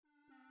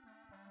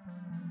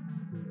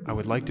I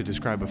would like to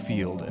describe a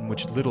field in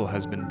which little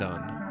has been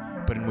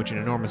done, but in which an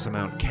enormous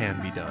amount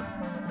can be done.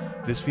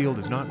 This field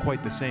is not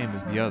quite the same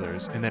as the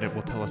others in that it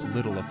will tell us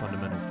little of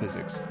fundamental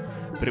physics,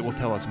 but it will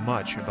tell us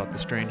much about the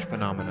strange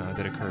phenomena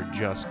that occur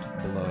just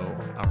below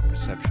our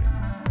perception.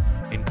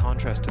 In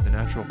contrast to the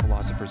natural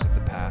philosophers of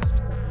the past,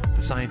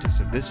 the scientists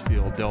of this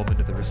field delve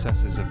into the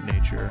recesses of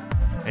nature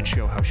and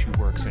show how she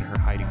works in her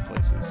hiding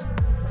places.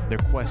 Their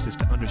quest is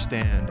to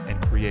understand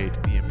and create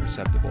the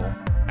imperceptible.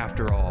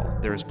 After all,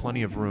 there is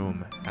plenty of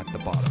room at the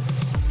bottom.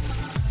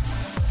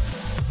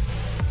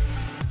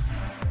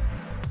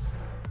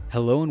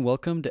 Hello and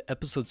welcome to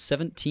episode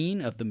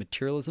 17 of the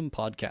Materialism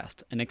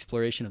Podcast, an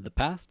exploration of the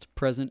past,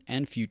 present,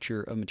 and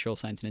future of material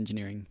science and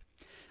engineering.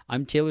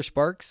 I'm Taylor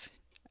Sparks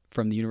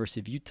from the University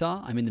of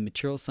Utah. I'm in the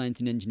Material Science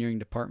and Engineering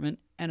Department,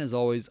 and as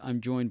always,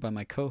 I'm joined by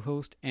my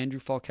co-host, Andrew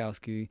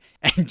Falkowski,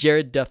 and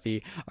Jared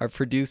Duffy, our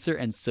producer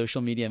and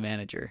social media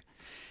manager.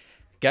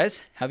 Guys,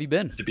 how have you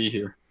been? To be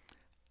here.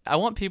 I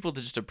want people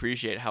to just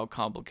appreciate how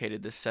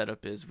complicated this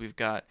setup is.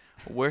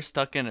 We're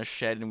stuck in a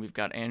shed, and we've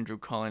got Andrew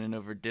calling in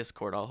over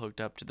Discord all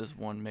hooked up to this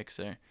one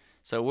mixer.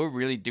 So we're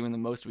really doing the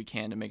most we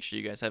can to make sure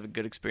you guys have a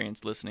good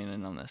experience listening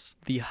in on this.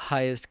 The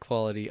highest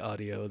quality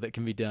audio that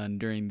can be done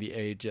during the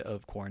age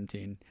of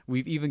quarantine.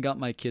 We've even got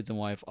my kids and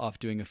wife off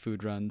doing a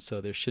food run, so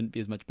there shouldn't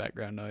be as much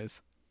background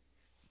noise.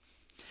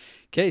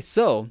 Okay,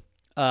 so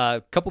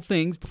a couple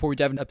things before we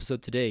dive into the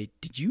episode today.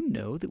 Did you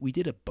know that we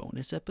did a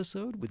bonus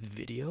episode with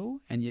video,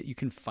 and yet you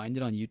can find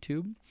it on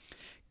YouTube?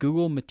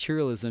 Google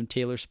Materialism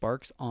Taylor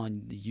Sparks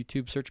on the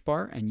YouTube search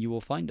bar, and you will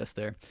find us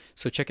there.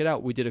 So check it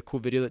out. We did a cool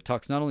video that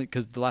talks not only,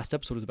 because the last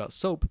episode was about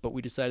soap, but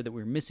we decided that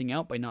we were missing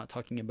out by not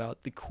talking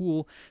about the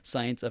cool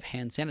science of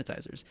hand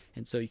sanitizers.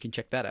 And so you can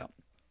check that out.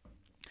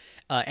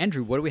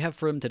 Andrew, what do we have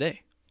for him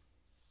today?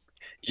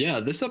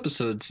 Yeah, this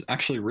episode's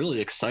actually really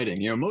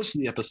exciting. Most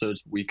of the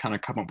episodes we kind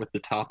of come up with the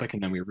topic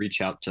and then we reach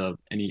out to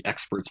any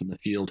experts in the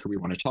field who we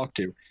want to talk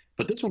to.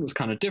 But this one was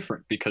kind of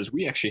different because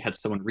we actually had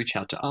someone reach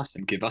out to us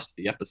and give us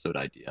the episode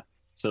idea.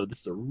 So this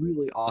is a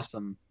really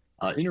awesome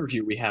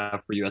interview we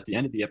have for you at the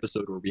end of the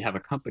episode, where we have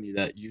a company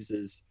that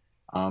uses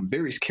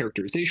various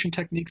characterization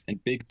techniques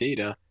and big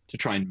data to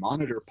try and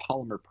monitor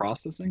polymer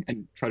processing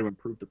and try to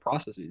improve the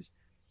processes.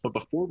 But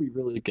before we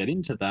really get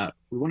into that,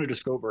 we want to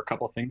just go over a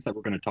couple of things that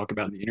we're going to talk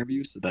about in the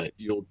interview so that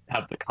you'll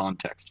have the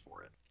context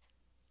for it.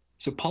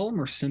 So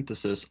polymer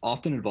synthesis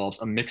often involves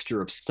a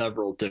mixture of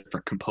several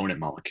different component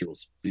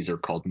molecules. These are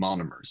called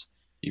monomers.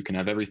 You can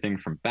have everything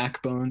from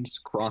backbones,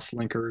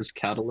 cross-linkers,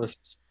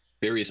 catalysts,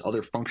 various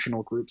other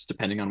functional groups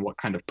depending on what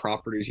kind of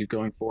properties you're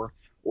going for,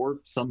 or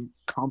some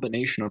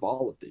combination of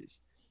all of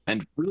these.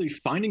 And really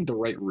finding the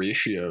right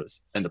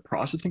ratios and the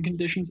processing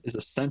conditions is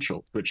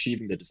essential to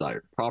achieving the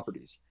desired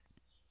properties.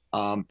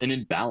 An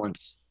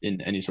imbalance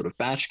in any sort of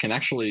batch can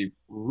actually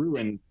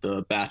ruin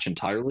the batch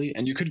entirely,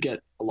 and you could get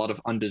a lot of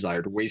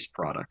undesired waste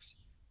products.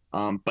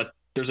 But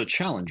there's a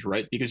challenge,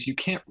 right? Because you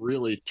can't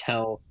really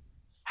tell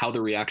how the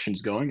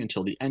reaction's going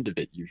until the end of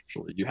it,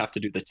 usually. You have to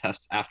do the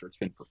tests after it's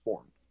been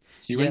performed.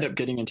 So you end up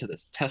getting into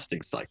this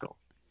testing cycle.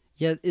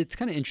 Yeah, it's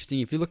kind of interesting.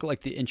 If you look at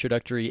like the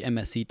introductory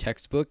MSc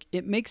textbook,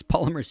 it makes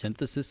polymer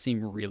synthesis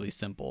seem really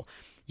simple.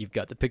 You've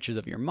got the pictures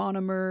of your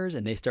monomers,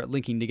 and they start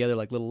linking together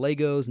like little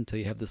Legos until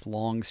you have this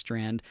long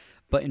strand.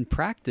 But in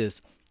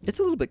practice, it's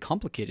a little bit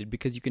complicated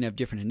because you can have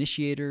different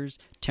initiators,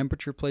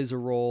 temperature plays a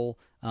role.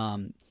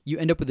 You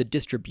end up with a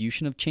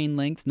distribution of chain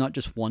lengths, not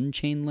just one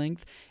chain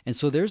length. And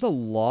so there's a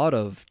lot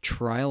of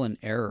trial and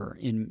error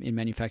in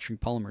manufacturing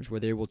polymers, where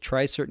they will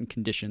try certain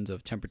conditions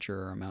of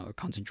temperature or amount or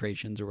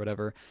concentrations or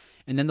whatever,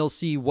 and then they'll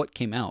see what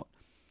came out.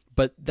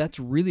 But that's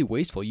really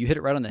wasteful. You hit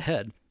it right on the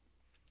head.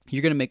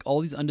 You're going to make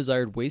all these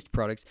undesired waste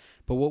products,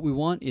 but what we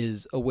want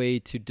is a way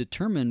to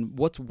determine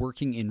what's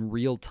working in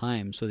real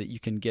time so that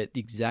you can get the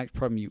exact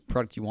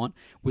product you want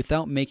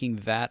without making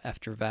vat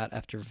after vat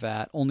after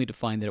vat, only to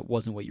find that it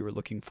wasn't what you were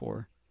looking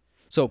for.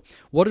 So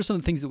what are some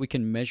of the things that we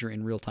can measure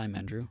in real time,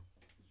 Andrew?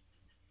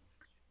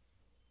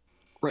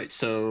 Right,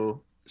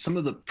 so some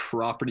of the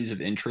properties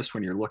of interest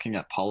when you're looking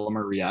at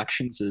polymer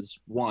reactions is,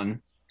 one,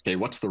 okay,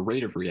 what's the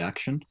rate of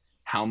reaction?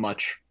 How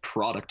much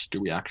product do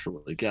we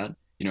actually get?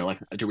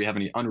 Do we have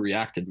any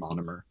unreacted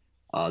monomer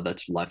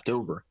that's left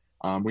over?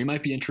 We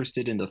might be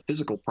interested in the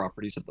physical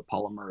properties of the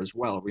polymer as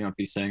well. We might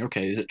be saying,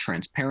 okay, is it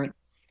transparent?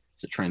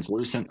 Is it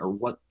translucent? Or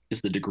what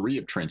is the degree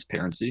of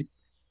transparency?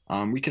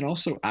 We can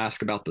also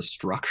ask about the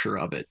structure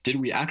of it. Did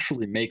we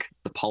actually make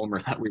the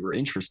polymer that we were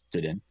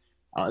interested in,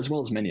 as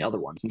well as many other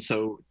ones? And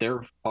so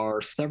there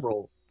are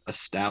several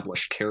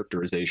established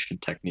characterization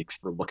techniques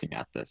for looking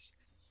at this.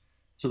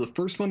 So the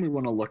first one we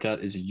want to look at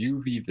is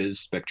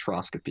UV-Vis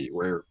spectroscopy,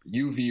 where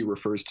UV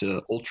refers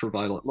to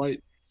ultraviolet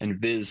light and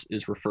Vis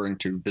is referring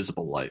to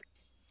visible light.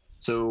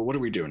 So what are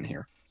we doing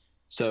here?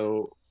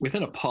 So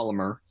within a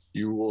polymer,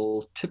 you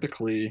will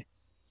typically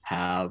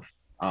have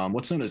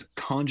what's known as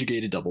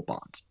conjugated double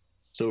bonds.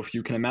 So if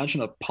you can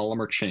imagine a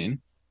polymer chain,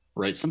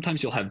 right,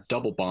 sometimes you'll have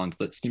double bonds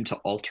that seem to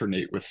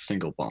alternate with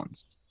single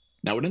bonds.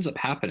 Now what ends up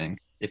happening,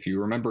 if you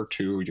remember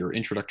to your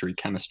introductory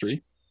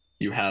chemistry,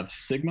 you have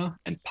sigma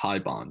and pi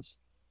bonds.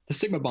 The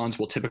sigma bonds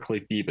will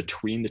typically be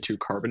between the two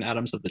carbon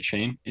atoms of the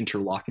chain,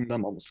 interlocking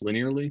them almost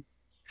linearly,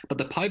 but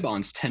the pi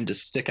bonds tend to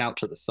stick out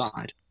to the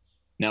side.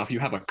 Now, if you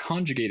have a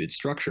conjugated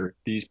structure,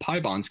 these pi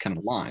bonds can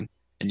align,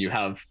 and you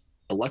have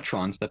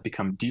electrons that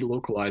become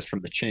delocalized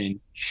from the chain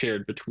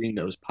shared between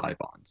those pi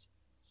bonds.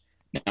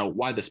 Now,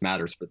 why this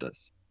matters for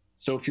this?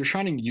 So if you're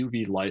shining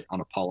UV light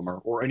on a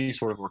polymer or any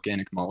sort of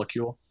organic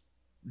molecule,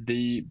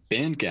 the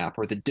band gap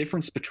or the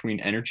difference between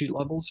energy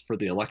levels for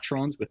the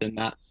electrons within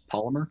that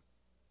polymer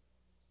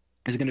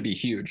is going to be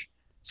huge.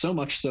 So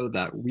much so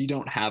that we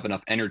don't have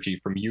enough energy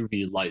from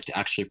UV light to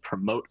actually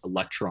promote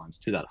electrons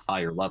to that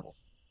higher level.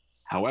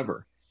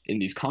 However, in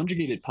these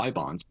conjugated pi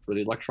bonds, where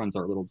the electrons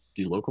are a little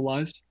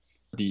delocalized,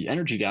 the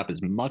energy gap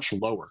is much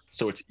lower,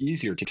 so it's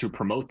easier to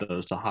promote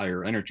those to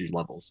higher energy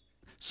levels.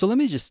 So let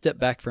me just step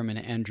back for a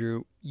minute,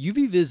 Andrew.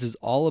 UV-Vis is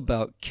all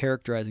about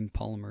characterizing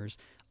polymers.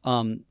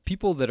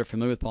 People that are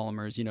familiar with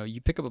polymers,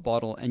 you pick up a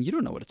bottle and you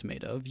don't know what it's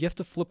made of. You have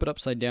to flip it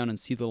upside down and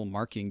see the little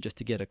marking just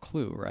to get a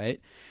clue,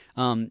 right?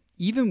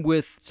 Even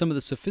with some of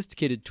the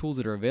sophisticated tools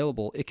that are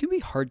available, it can be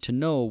hard to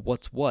know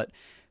what's what.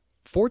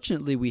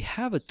 Fortunately, we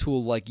have a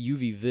tool like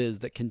UV-Vis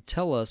that can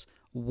tell us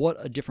what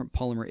a different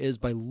polymer is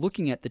by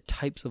looking at the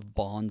types of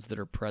bonds that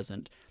are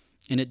present.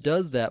 And it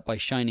does that by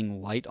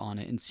shining light on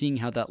it and seeing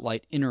how that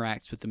light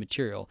interacts with the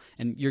material.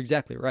 And you're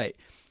exactly right.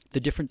 The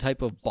different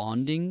type of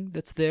bonding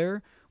that's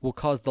there will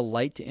cause the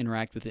light to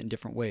interact with it in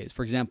different ways.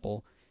 For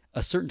example,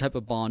 a certain type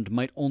of bond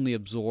might only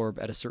absorb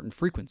at a certain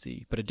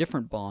frequency, but a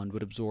different bond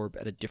would absorb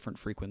at a different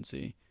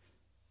frequency.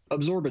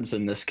 Absorbance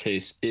in this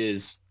case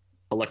is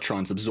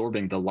electrons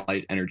absorbing the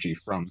light energy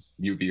from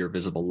UV or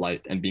visible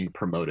light and being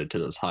promoted to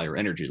those higher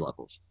energy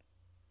levels.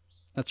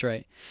 That's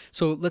right.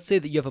 So let's say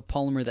that you have a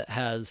polymer that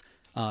has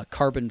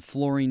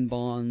carbon-fluorine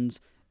bonds,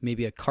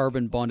 maybe a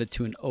carbon bonded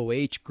to an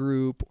OH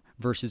group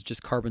versus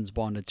just carbons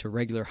bonded to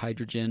regular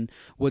hydrogen.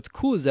 What's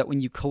cool is that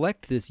when you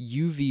collect this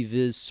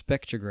UV-Vis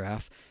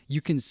spectrograph, you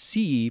can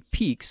see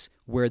peaks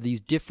where these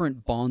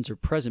different bonds are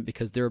present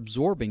because they're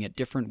absorbing at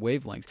different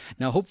wavelengths.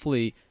 Now,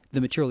 hopefully, the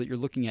material that you're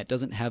looking at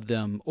doesn't have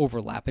them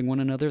overlapping one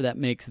another. That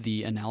makes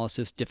the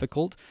analysis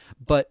difficult.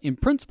 But in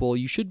principle,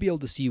 you should be able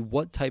to see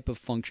what type of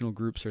functional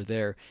groups are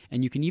there.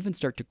 And you can even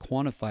start to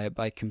quantify it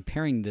by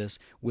comparing this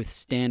with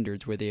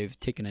standards where they've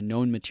taken a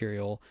known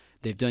material,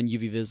 they've done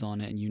UV-Vis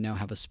on it, and you now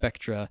have a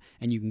spectra,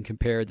 and you can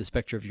compare the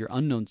spectra of your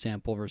unknown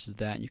sample versus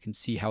that, and you can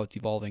see how it's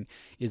evolving.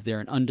 Is there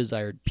an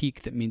undesired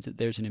peak that means that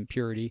there's an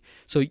impurity?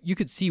 So you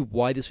could see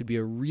why this would be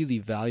a really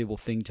valuable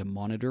thing to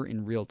monitor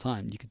in real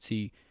time. You could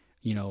see,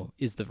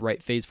 is the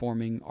right phase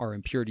forming? Are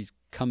impurities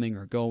coming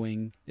or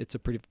going? It's a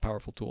pretty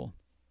powerful tool.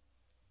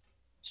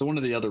 So one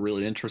of the other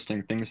really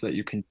interesting things that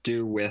you can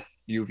do with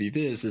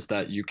UV-Vis is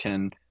that you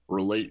can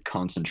relate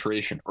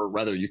concentration, or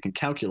rather you can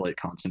calculate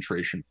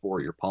concentration for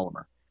your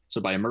polymer.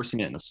 So by immersing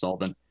it in a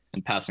solvent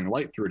and passing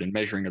light through it and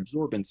measuring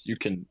absorbance, you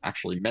can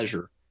actually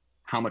measure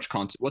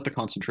what the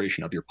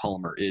concentration of your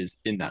polymer is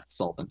in that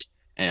solvent.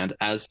 And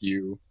as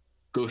you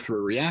go through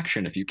a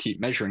reaction, if you keep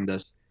measuring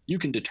this, you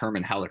can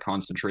determine how the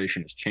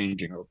concentration is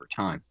changing over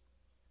time.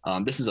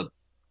 This is a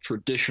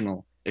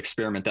traditional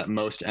experiment that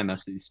most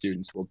MSc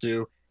students will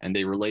do, and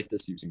they relate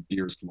this using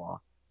Beer's law.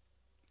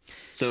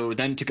 So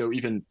then to go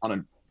even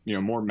on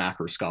a more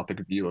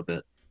macroscopic view of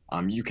it,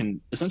 you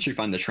can essentially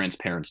find the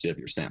transparency of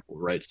your sample,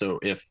 right? So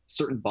if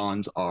certain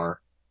bonds are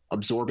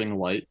absorbing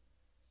light,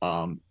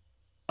 a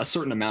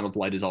certain amount of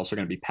light is also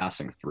going to be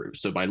passing through.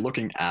 So by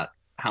looking at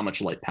how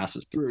much light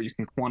passes through, you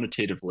can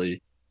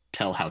quantitatively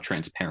tell how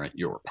transparent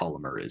your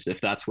polymer is, if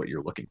that's what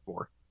you're looking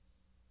for.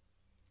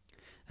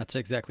 That's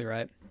exactly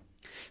right.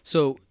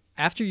 So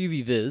after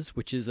UV-Vis,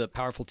 which is a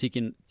powerful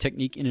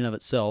technique in and of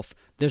itself,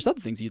 there's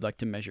other things you'd like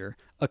to measure.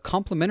 A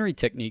complementary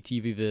technique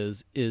to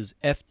UV-Vis is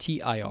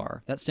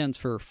FTIR. That stands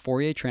for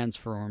Fourier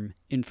Transform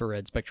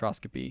Infrared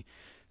Spectroscopy.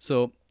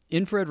 So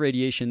infrared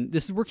radiation,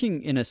 this is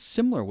working in a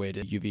similar way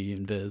to UV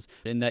and Vis,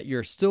 in that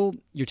you're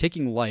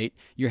taking light,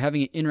 you're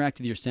having it interact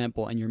with your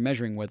sample, and you're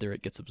measuring whether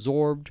it gets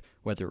absorbed,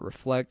 whether it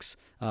reflects,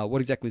 what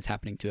exactly is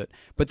happening to it.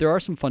 But there are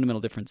some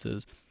fundamental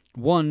differences.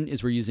 One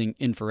is we're using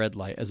infrared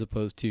light as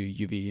opposed to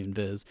UV and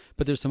Vis,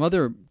 but there's some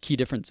other key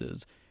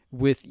differences.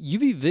 With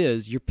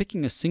UV-Vis, you're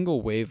picking a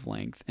single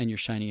wavelength and you're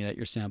shining it at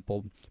your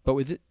sample, but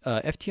with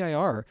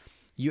FTIR,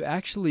 you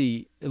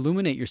actually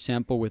illuminate your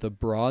sample with a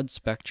broad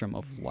spectrum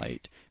of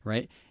light,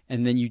 right?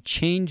 And then you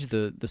change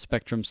the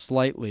spectrum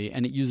slightly,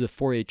 and it uses a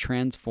Fourier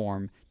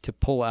transform to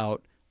pull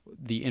out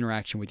the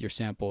interaction with your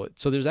sample.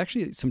 So there's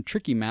actually some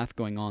tricky math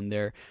going on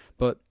there,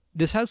 but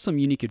this has some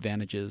unique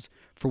advantages.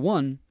 For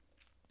one,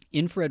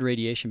 infrared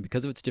radiation,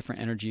 because of its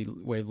different energy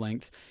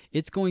wavelengths,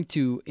 it's going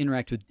to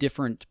interact with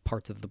different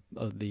parts of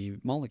the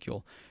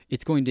molecule.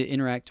 It's going to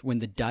interact when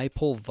the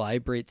dipole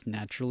vibrates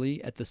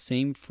naturally at the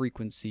same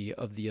frequency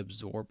of the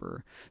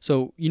absorber.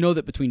 So you know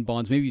that between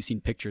bonds, maybe you've seen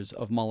pictures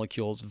of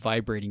molecules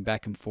vibrating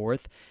back and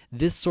forth.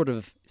 This sort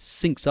of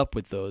syncs up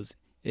with those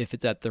if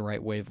it's at the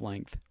right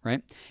wavelength,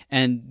 right?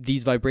 And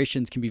these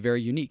vibrations can be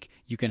very unique.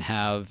 You can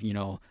have,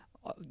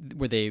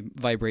 where they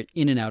vibrate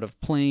in and out of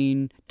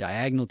plane,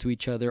 diagonal to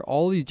each other.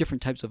 All these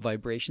different types of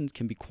vibrations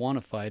can be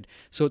quantified.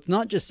 So it's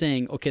not just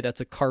saying, okay,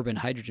 that's a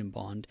carbon-hydrogen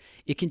bond.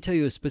 It can tell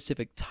you a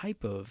specific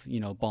type of,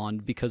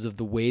 bond because of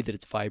the way that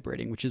it's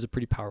vibrating, which is a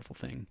pretty powerful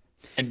thing.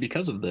 And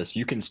because of this,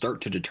 you can start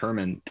to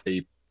determine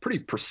a pretty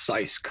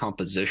precise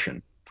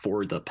composition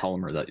for the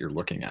polymer that you're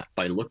looking at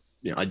by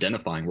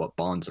identifying what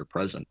bonds are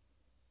present.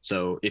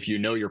 So if you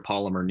know your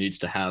polymer needs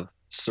to have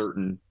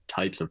certain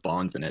types of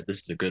bonds in it, this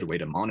is a good way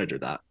to monitor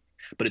that.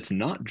 But it's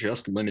not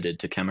just limited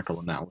to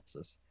chemical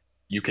analysis.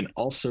 You can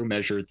also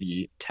measure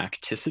the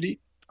tacticity,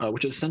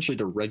 which is essentially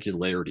the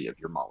regularity of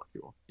your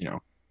molecule.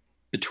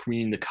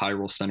 Between the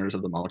chiral centers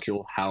of the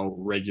molecule, how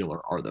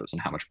regular are those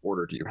and how much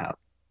order do you have?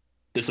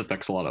 This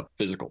affects a lot of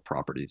physical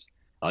properties.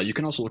 You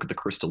can also look at the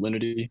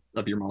crystallinity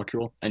of your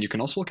molecule, and you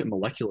can also look at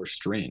molecular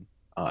strain,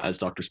 as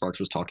Dr. Sparks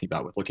was talking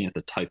about with looking at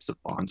the types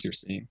of bonds you're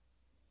seeing.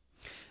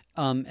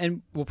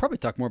 And we'll probably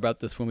talk more about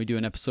this when we do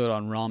an episode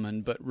on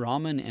Raman, but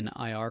Raman and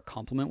IR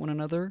complement one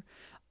another.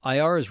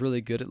 IR is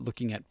really good at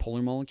looking at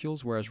polar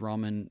molecules, whereas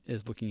Raman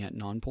is looking at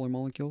non-polar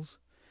molecules.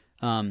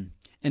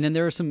 And then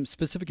there are some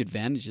specific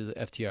advantages of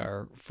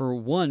FTIR. For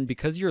one,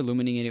 because you're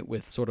illuminating it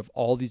with sort of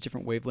all these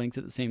different wavelengths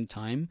at the same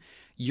time,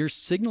 your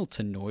signal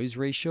to noise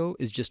ratio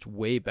is just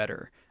way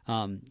better.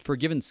 For a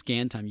given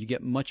scan time, you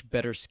get much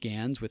better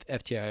scans with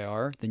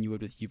FTIR than you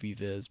would with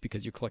UV-Vis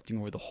because you're collecting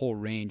over the whole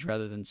range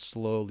rather than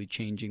slowly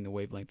changing the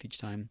wavelength each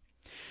time.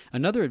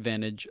 Another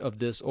advantage of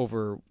this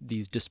over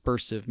these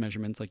dispersive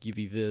measurements like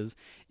UV-Vis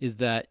is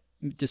that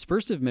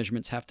dispersive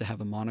measurements have to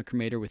have a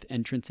monochromator with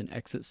entrance and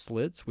exit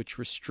slits, which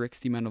restricts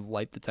the amount of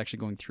light that's actually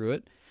going through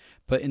it.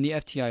 But in the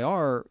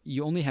FTIR,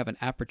 you only have an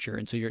aperture,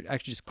 and so you're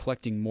actually just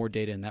collecting more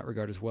data in that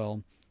regard as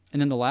well.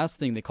 And then the last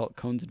thing, they call it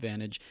Cohn's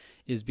advantage,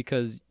 is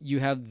because you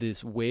have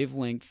this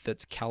wavelength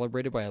that's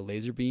calibrated by a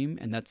laser beam,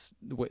 and that's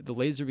the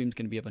laser beam is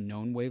going to be of a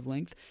known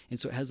wavelength, and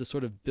so it has a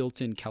sort of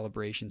built-in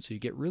calibration, so you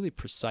get really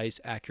precise,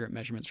 accurate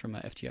measurements from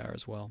a FTIR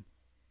as well.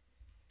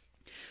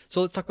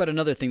 So let's talk about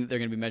another thing that they're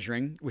going to be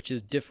measuring, which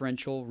is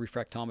differential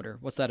refractometer.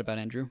 What's that about,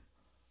 Andrew?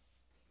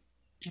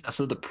 Yeah,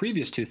 so the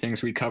previous two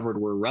things we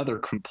covered were rather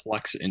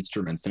complex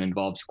instruments and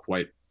involves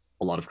quite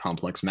a lot of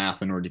complex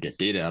math in order to get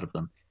data out of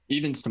them.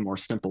 Even some more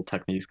simple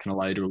techniques can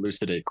allow you to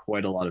elucidate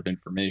quite a lot of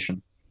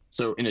information.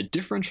 So in a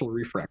differential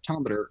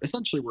refractometer,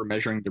 essentially we're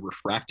measuring the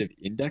refractive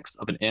index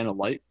of an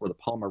analyte or the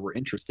polymer we're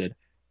interested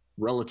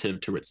relative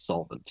to its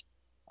solvent.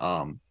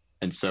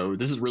 And so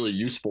this is really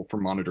useful for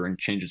monitoring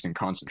changes in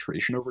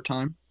concentration over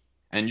time.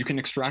 And you can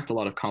extract a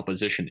lot of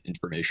composition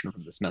information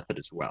from this method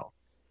as well,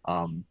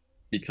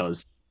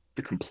 because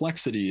the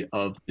complexity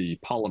of the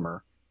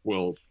polymer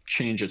will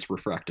change its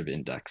refractive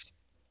index.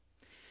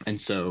 And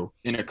so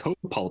in a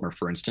copolymer,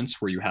 for instance,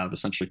 where you have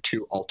essentially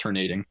two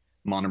alternating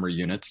monomer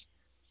units,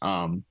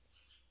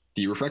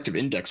 the refractive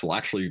index will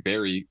actually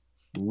vary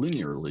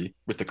linearly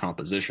with the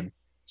composition.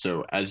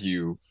 So as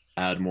you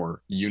add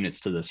more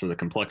units to this, or the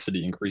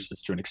complexity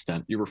increases to an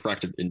extent, your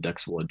refractive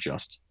index will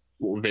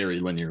vary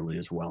linearly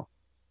as well.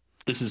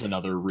 This is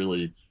another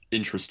really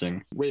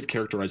interesting way of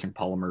characterizing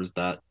polymers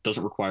that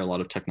doesn't require a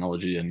lot of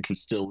technology and can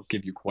still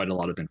give you quite a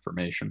lot of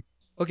information.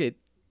 Okay,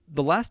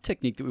 the last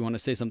technique that we want to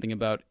say something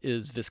about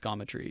is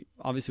viscometry.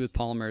 Obviously with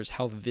polymers,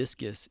 how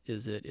viscous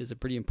is it is a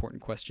pretty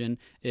important question.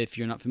 If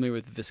you're not familiar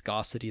with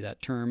viscosity,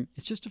 that term,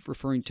 it's just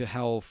referring to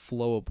how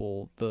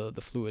flowable the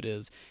fluid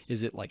is.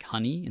 Is it like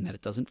honey in that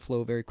it doesn't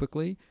flow very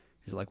quickly?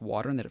 Is it like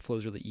water in that it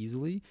flows really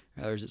easily?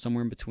 Or is it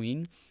somewhere in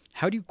between?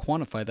 How do you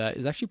quantify that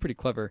is actually pretty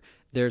clever.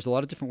 There's a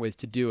lot of different ways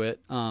to do it.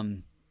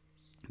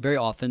 Very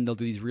often they'll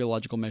do these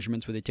rheological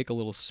measurements where they take a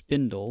little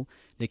spindle,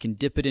 they can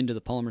dip it into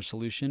the polymer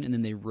solution, and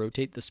then they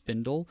rotate the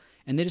spindle,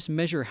 and they just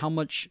measure how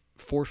much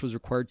force was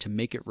required to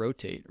make it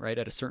rotate, right,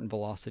 at a certain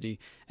velocity.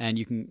 And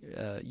you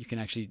can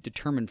actually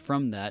determine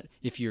from that,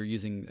 if you're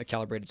using a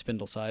calibrated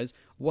spindle size,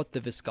 what the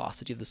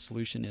viscosity of the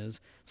solution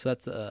is. So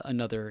that's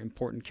another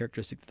important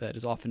characteristic that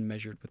is often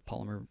measured with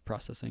polymer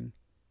processing.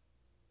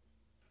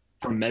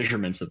 From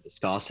measurements of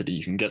viscosity,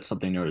 you can get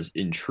something known as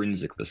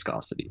intrinsic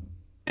viscosity.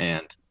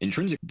 And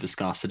intrinsic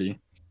viscosity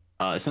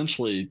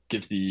essentially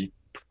gives the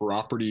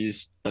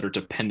properties that are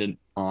dependent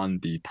on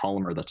the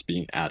polymer that's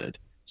being added.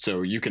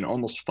 So you can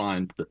almost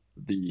find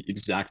the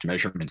exact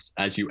measurements.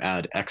 As you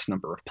add X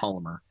number of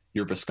polymer,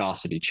 your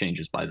viscosity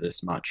changes by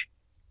this much.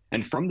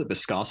 And from the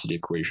viscosity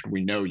equation,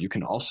 we know you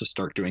can also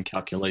start doing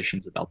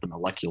calculations about the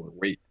molecular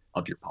weight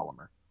of your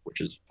polymer, which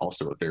is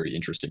also a very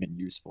interesting and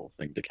useful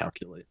thing to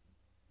calculate.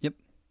 Yep.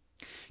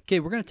 Okay,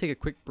 we're going to take a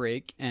quick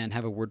break and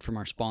have a word from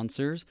our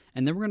sponsors,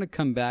 and then we're going to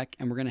come back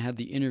and we're going to have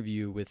the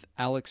interview with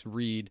Alex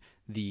Reed,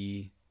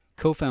 the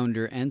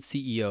co-founder and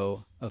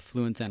CEO of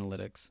Fluence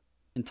Analytics,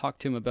 and talk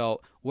to him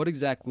about what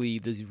exactly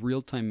these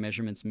real-time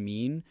measurements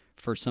mean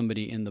for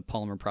somebody in the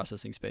polymer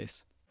processing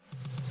space.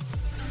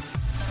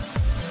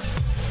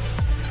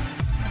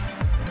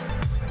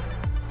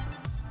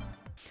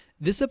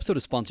 This episode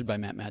is sponsored by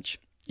MapMatch.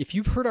 If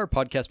you've heard our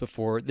podcast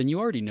before, then you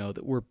already know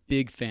that we're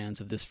big fans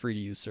of this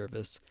free-to-use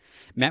service.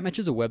 MapMatch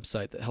is a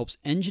website that helps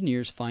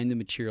engineers find the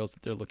materials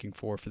that they're looking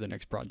for their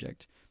next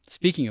project.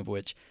 Speaking of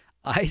which,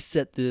 I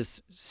set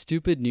this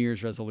stupid New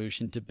Year's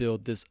resolution to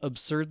build this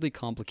absurdly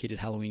complicated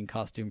Halloween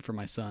costume for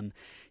my son.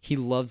 He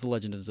loves The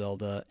Legend of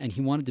Zelda, and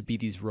he wanted to be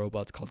these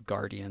robots called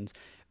Guardians.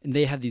 And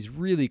they have these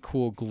really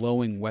cool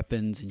glowing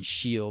weapons and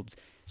shields.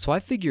 So I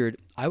figured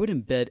I would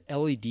embed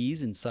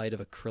LEDs inside of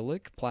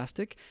acrylic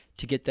plastic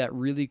to get that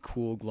really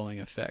cool glowing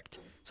effect.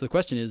 So the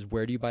question is,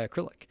 where do you buy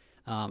acrylic?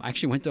 I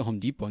actually went to Home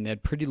Depot and they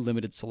had pretty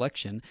limited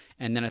selection.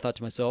 And then I thought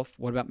to myself,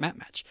 what about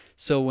MatMatch?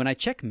 So when I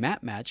check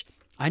MatMatch,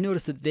 I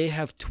noticed that they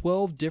have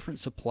 12 different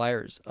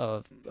suppliers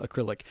of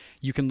acrylic.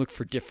 You can look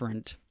for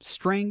different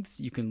strengths.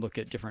 You can look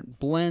at different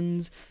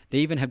blends. They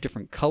even have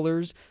different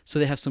colors. So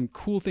they have some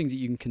cool things that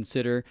you can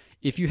consider.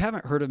 If you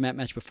haven't heard of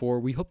MatMatch before,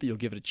 we hope that you'll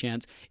give it a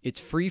chance. It's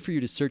free for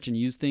you to search and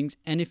use things.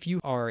 And if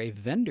you are a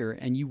vendor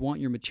and you want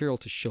your material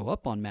to show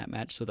up on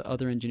MatMatch so that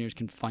other engineers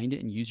can find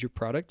it and use your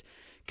product,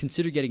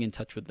 consider getting in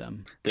touch with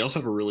them. They also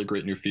have a really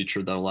great new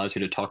feature that allows you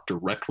to talk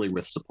directly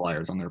with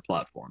suppliers on their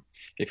platform.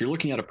 If you're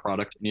looking at a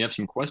product and you have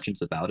some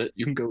questions about it,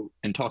 you can go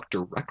and talk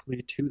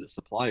directly to the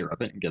supplier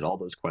of it and get all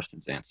those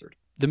questions answered.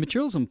 The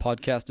Materialism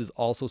podcast is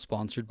also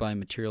sponsored by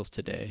Materials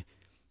Today.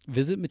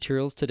 Visit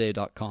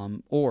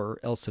materialstoday.com or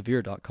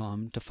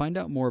elsevier.com to find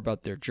out more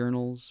about their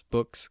journals,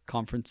 books,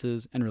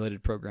 conferences, and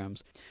related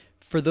programs.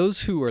 For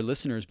those who are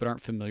listeners but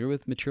aren't familiar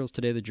with Materials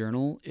Today, the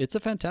journal, it's a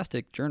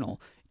fantastic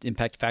journal.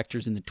 Impact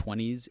Factors in the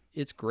 20s.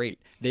 It's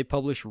great. They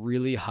publish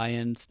really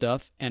high-end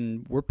stuff,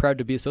 and we're proud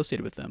to be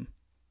associated with them.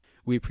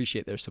 We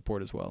appreciate their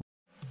support as well.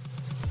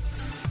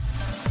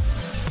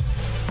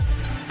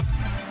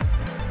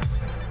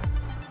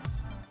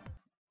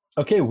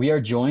 Okay, we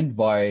are joined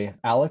by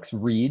Alex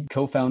Reed,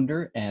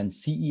 co-founder and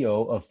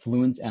CEO of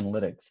Fluence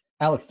Analytics.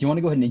 Alex, do you want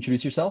to go ahead and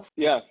introduce yourself?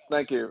 Yeah,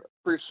 thank you.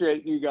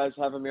 Appreciate you guys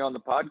having me on the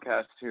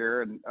podcast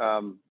here. And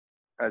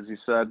as you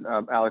said,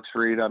 Alex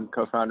Reed, I'm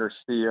co-founder,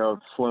 CEO of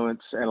Fluence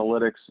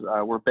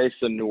Analytics. We're based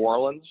in New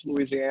Orleans,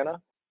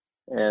 Louisiana,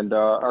 and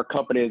our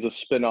company is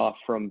a spinoff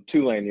from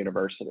Tulane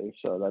University,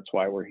 so that's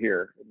why we're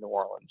here in New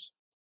Orleans.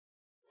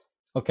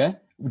 Okay.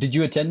 Did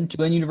you attend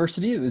Tulane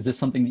University? Is this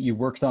something that you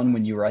worked on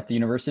when you were at the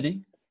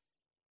university?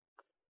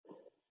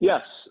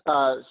 Yes.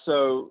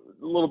 So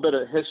a little bit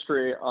of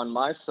history on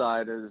my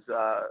side is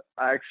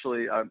I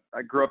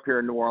grew up here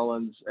in New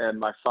Orleans, and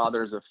my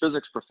father's a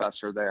physics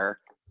professor there.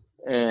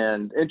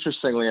 And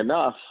interestingly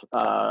enough,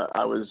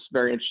 I was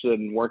very interested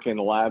in working in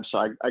the lab. So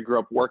I grew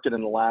up working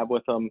in the lab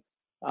with him.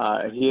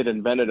 He had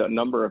invented a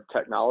number of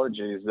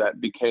technologies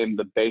that became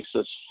the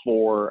basis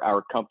for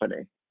our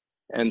company.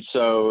 And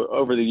so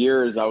over the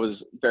years, I was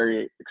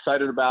very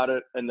excited about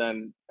it. And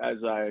then as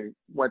I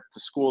went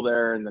to school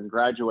there and then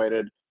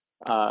graduated,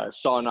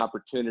 saw an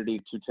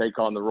opportunity to take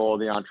on the role of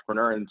the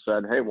entrepreneur and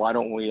said, hey, why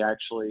don't we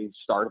actually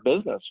start a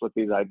business with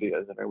these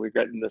ideas? I mean, we're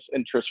getting this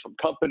interest from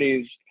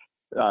companies.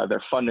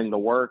 They're funding the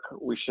work.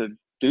 We should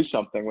do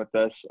something with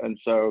this. And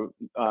so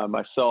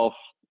myself,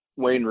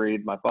 Wayne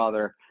Reed, my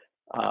father,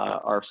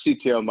 our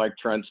CTO, Mike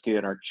Trensky,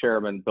 and our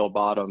chairman, Bill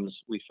Bottoms,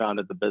 we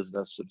founded the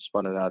business and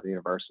spun it out of the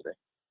university.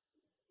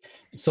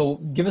 So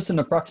give us an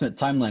approximate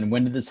timeline.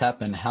 When did this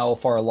happen? How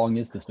far along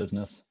is this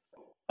business?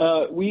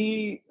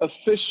 We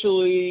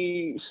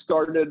officially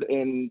started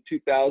in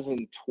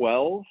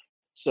 2012.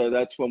 So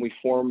that's when we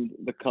formed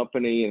the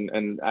company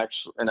and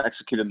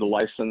executed the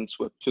license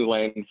with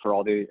Tulane for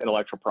all the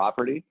intellectual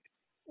property.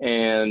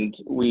 And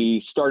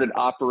we started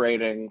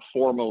operating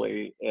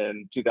formally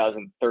in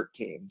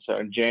 2013. So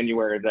in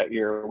January of that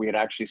year, we had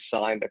actually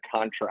signed a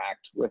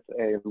contract with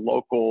a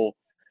local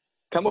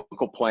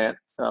chemical plant,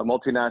 a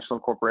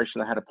multinational corporation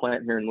that had a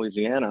plant here in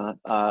Louisiana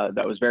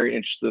that was very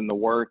interested in the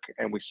work.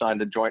 And we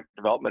signed a joint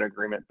development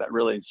agreement that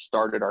really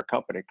started our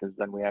company, because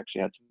then we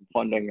actually had some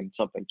funding and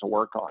something to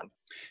work on.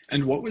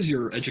 And what was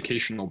your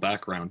educational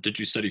background? Did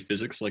you study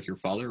physics like your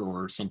father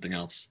or something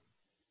else?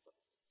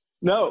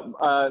 No.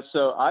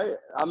 So I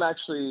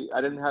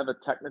didn't have a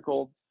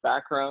technical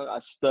background. I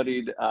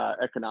studied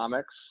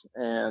economics,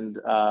 and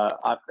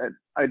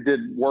I did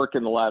work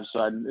in the lab, so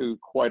I knew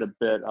quite a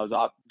bit. I was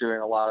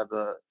operating a lot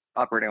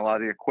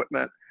of the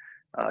equipment,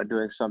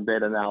 doing some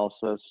data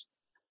analysis.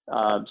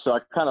 So I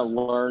kind of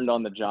learned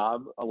on the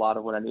job a lot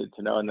of what I needed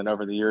to know, and then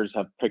over the years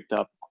have picked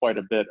up quite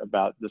a bit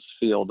about this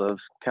field of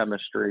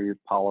chemistry,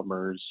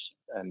 polymers,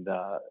 and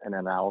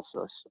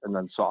analysis, and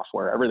then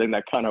software, everything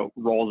that kind of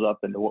rolls up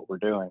into what we're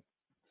doing.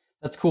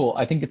 That's cool.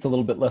 I think it's a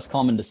little bit less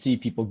common to see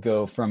people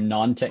go from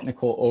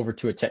non-technical over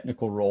to a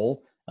technical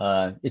role.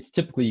 It's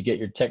typically you get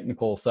your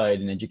technical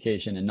side in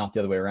education and not the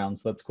other way around.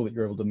 So that's cool that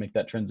you're able to make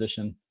that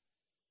transition.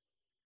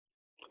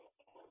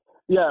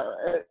 Yeah,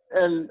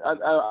 and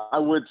I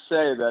would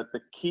say that the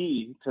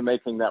key to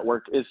making that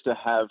work is to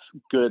have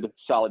good,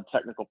 solid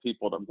technical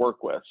people to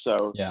work with.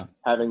 So yeah,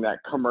 having that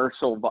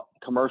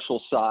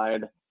commercial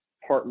side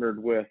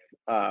partnered with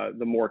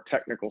the more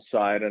technical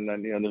side, and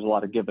then there's a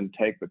lot of give and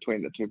take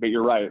between the two. But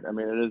you're right. I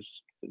mean,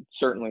 it's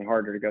certainly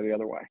harder to go the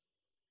other way.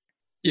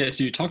 Yeah,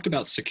 so you talked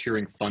about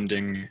securing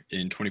funding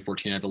in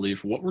 2014, I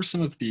believe. What were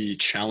some of the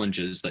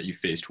challenges that you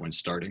faced when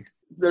starting?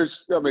 there's,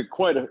 I mean,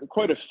 quite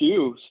a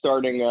few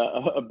starting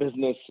a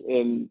business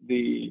in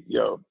the,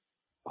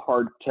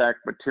 hard tech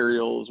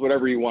materials,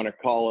 whatever you want to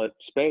call it,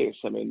 space.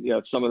 I mean,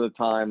 some of the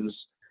times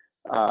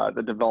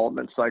the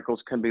development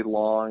cycles can be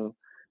long.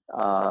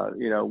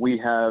 We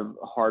have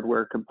a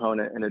hardware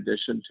component in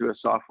addition to a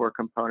software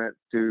component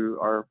to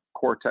our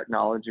core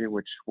technology,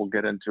 which we'll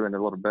get into in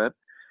a little bit.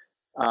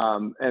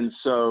 And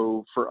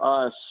so for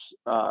us,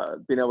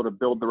 being able to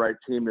build the right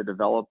team to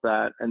develop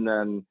that, and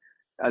then,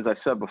 as I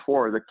said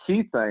before, the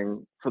key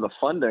thing for the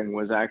funding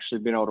was actually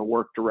being able to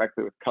work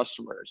directly with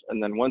customers.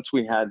 And then once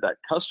we had that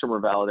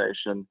customer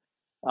validation,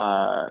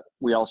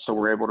 we also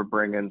were able to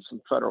bring in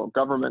some federal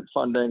government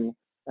funding,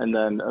 and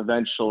then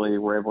eventually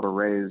we're able to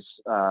raise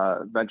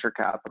venture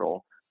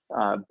capital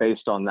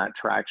based on that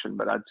traction.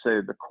 But I'd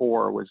say the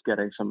core was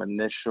getting some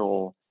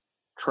initial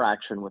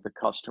traction with the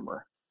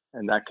customer,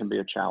 and that can be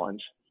a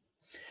challenge.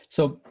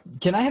 So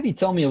can I have you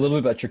tell me a little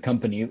bit about your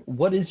company?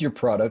 What is your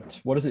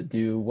product? What does it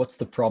do? What's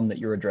the problem that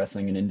you're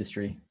addressing in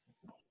industry?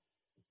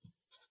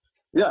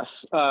 Yes.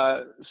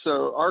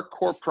 So our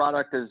core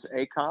product is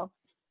ACOMP.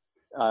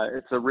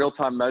 It's a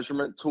real-time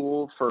measurement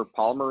tool for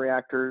polymer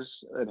reactors.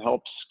 It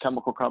helps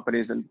chemical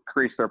companies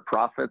increase their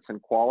profits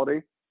and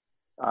quality,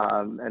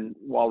 and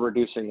while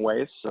reducing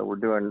waste. So we're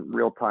doing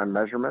real-time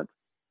measurement.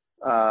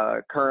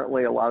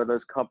 Currently, a lot of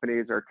those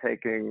companies are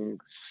taking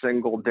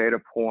single data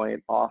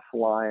point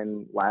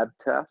offline lab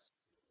tests.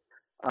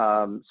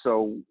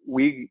 So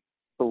we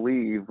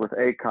believe with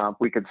ACOMP,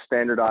 we could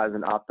standardize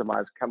and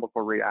optimize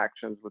chemical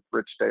reactions with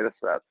rich data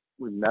sets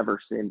we've never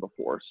seen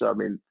before. So, I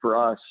mean, for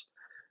us,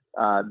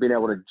 being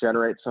able to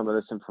generate some of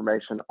this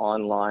information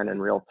online in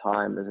real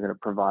time is going to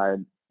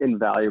provide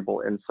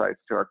invaluable insights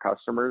to our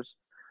customers.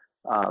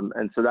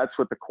 And so that's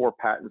what the core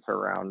patents are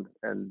around.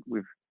 And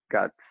we've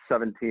got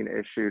 17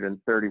 issued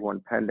and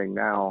 31 pending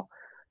now.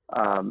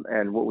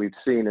 And what we've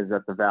seen is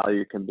that the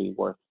value can be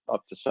worth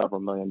up to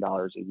several $1 million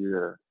a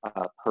year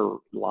per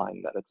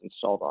line that it's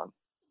installed on.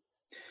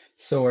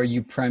 So are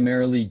you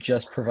primarily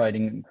just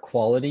providing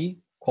quality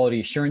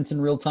assurance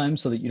in real time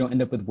so that you don't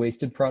end up with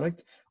wasted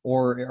product?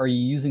 Or are you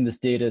using this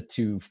data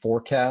to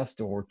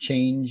forecast or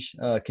change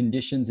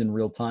conditions in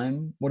real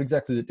time? What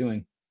exactly is it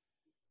doing?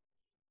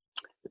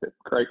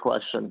 Great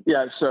question.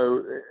 Yeah,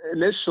 so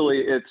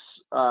initially it's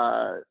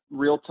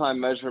real-time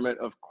measurement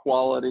of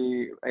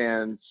quality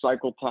and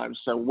cycle time.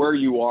 So where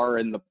you are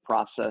in the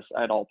process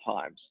at all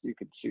times, you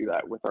can see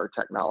that with our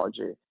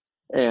technology.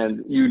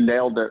 And you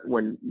nailed it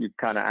when you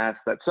kind of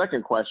asked that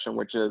second question,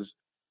 which is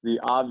the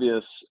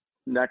obvious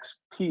next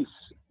piece,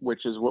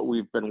 which is what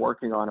we've been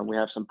working on, and we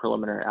have some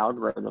preliminary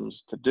algorithms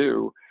to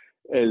do,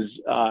 is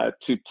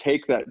to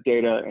take that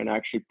data and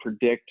actually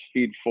predict,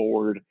 feed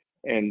forward,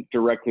 and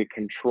directly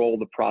control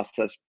the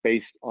process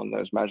based on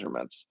those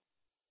measurements.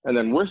 And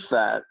then with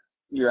that,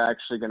 you're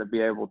actually going to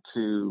be able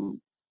to,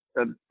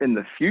 in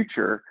the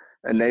future,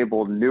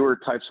 enable newer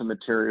types of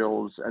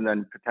materials and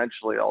then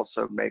potentially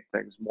also make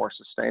things more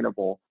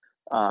sustainable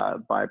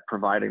by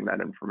providing that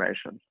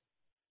information.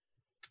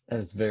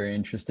 That's very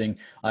interesting.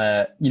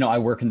 I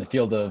work in the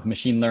field of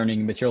machine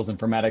learning, materials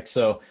informatics,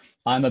 so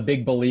I'm a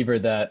big believer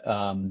that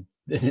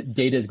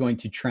data is going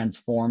to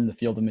transform the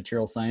field of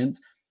material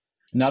science,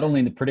 not only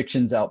in the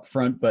predictions out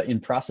front, but in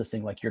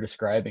processing like you're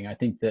describing. I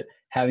think that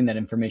having that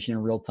information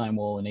in real time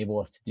will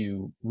enable us to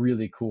do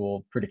really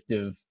cool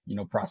predictive,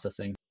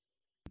 processing.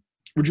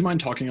 Would you mind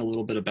talking a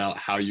little bit about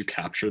how you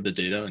capture the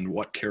data and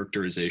what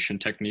characterization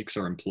techniques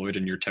are employed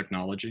in your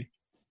technology?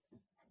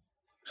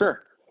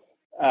 Sure.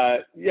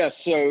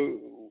 So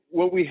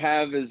what we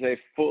have is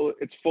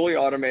it's fully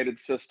automated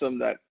system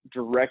that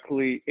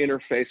directly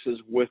interfaces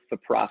with the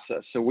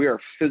process. So we are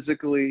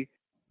physically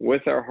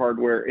with our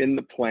hardware in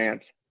the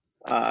plant,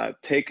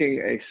 taking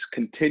a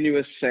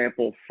continuous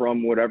sample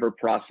from whatever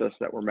process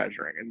that we're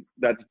measuring. And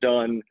that's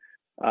done,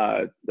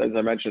 as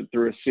I mentioned,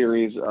 through a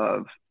series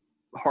of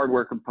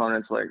hardware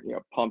components like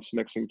pumps,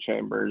 mixing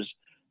chambers,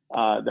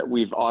 that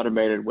we've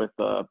automated with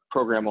a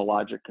programmable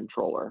logic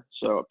controller,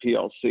 so a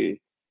PLC.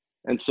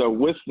 And so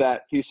with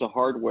that piece of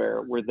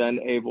hardware, we're then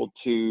able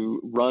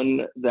to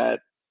run that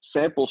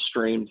sample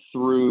stream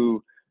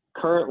through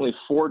currently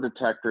 4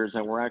 detectors,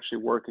 and we're actually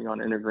working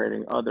on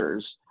integrating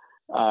others.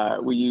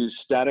 We use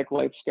static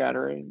light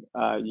scattering,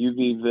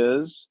 UV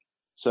vis,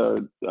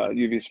 so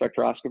UV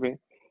spectroscopy,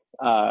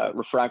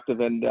 refractive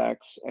index,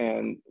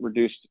 and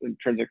reduced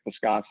intrinsic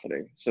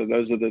viscosity. So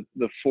those are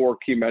the 4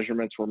 key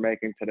measurements we're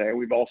making today.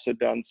 We've also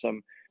done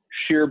some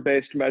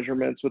shear-based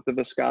measurements with the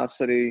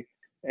viscosity,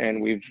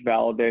 and we've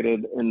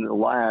validated in the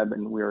lab,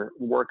 and we're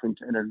working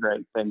to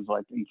integrate things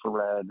like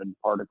infrared and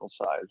particle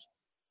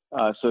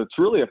size. So it's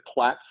really a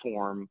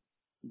platform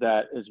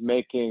that is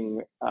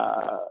making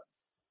a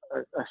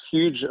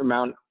huge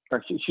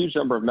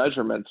number of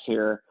measurements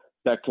here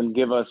that can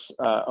give us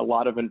a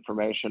lot of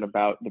information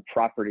about the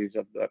properties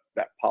of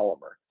that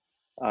polymer.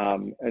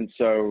 And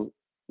so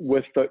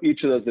with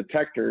each of those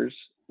detectors,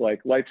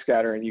 like light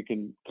scattering, you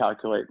can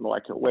calculate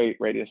molecular weight,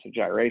 radius of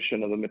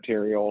gyration of the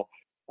material,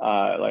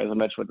 Like as I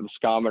mentioned with the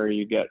viscometer,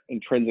 you get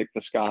intrinsic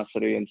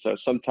viscosity. And so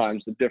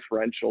sometimes the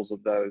differentials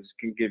of those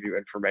can give you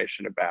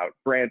information about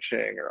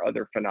branching or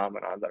other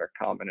phenomena that are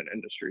common in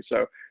industry.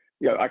 So,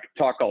 I could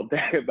talk all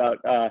day about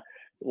a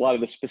lot of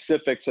the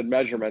specifics and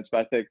measurements, but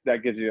I think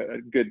that gives you a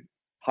good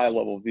high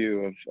level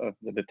view of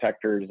the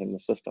detectors and the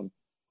system.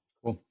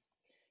 Cool.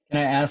 Can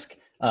I ask,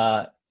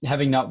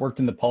 having not worked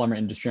in the polymer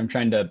industry, I'm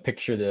trying to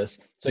picture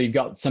this. So you've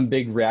got some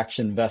big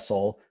reaction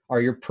vessel. Are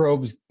your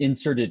probes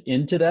inserted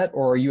into that,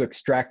 or are you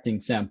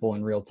extracting sample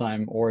in real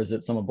time, or is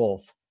it some of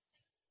both?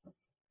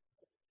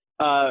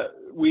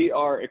 We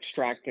are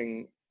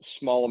extracting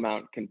small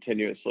amount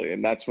continuously,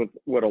 and that's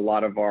what a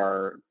lot of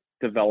our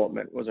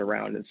development was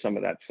around, in some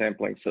of that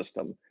sampling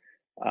system,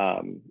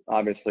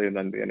 obviously, and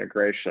then the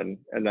integration.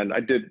 And then I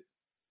did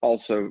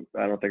also,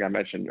 I don't think I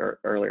mentioned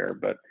earlier,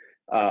 but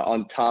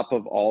on top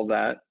of all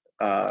that,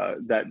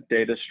 that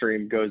data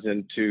stream goes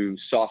into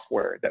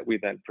software that we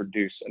then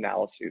produce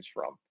analyses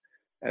from.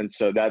 And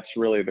so that's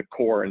really the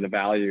core, and the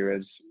value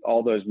is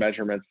all those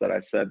measurements that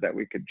I said that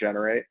we could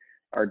generate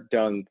are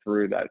done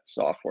through that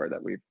software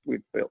that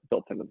we've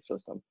built into the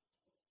system.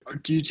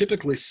 Do you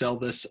typically sell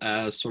this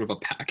as sort of a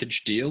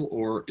package deal,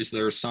 or is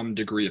there some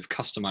degree of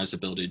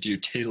customizability? Do you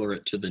tailor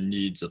it to the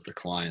needs of the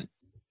client?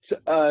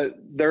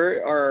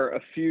 There are a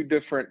few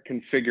different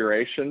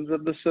configurations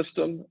of the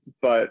system,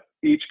 but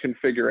each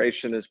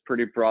configuration is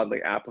pretty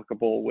broadly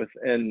applicable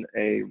within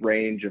a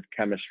range of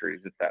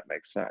chemistries, if that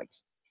makes sense.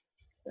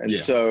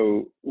 And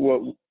so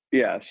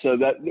so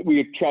that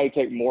we try to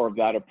take more of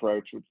that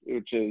approach,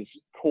 which is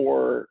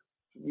core.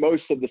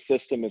 Most of the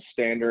system is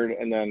standard,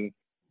 and then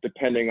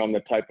depending on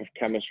the type of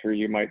chemistry,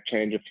 you might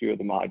change a few of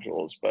the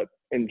modules, but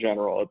in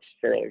general, it's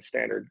fairly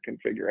standard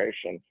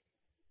configuration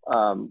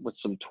with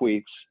some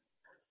tweaks.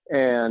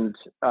 And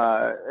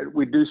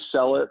we do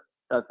sell it.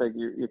 I think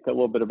you a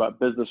little bit about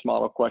business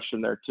model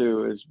question there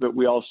too, but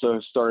we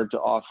also started to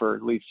offer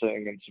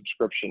leasing and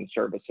subscription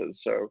services.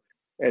 So,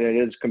 and it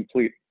is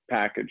complete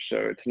package. So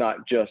it's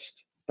not just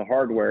the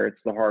hardware,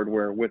 it's the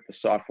hardware with the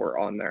software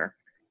on there.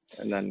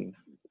 And then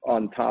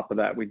on top of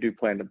that, we do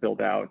plan to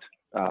build out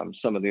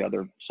some of the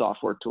other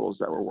software tools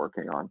that we're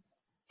working on.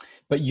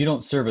 But you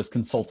don't serve as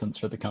consultants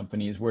for the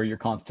companies where you're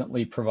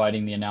constantly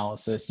providing the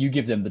analysis. You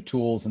give them the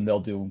tools and they'll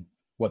do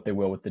what they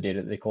will with the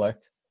data that they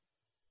collect?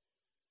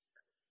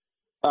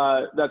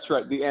 That's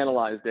right, the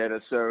analyzed data.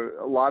 So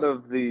a lot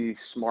of the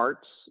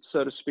smarts,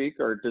 so to speak,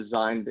 are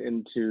designed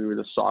into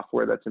the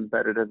software that's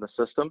embedded in the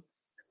system.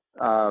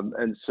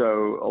 And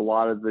so a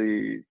lot of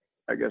the,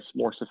 I guess,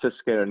 more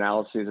sophisticated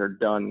analyses are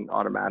done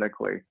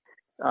automatically.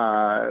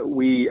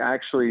 We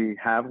actually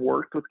have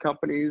worked with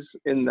companies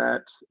in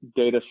that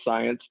data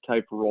science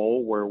type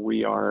role where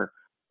we are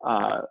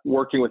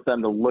working with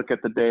them to look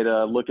at the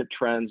data, look at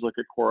trends, look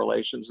at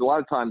correlations. A lot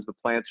of times the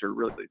plants are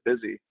really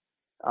busy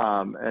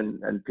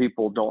and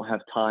people don't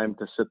have time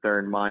to sit there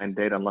and mine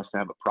data unless they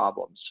have a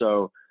problem.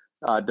 So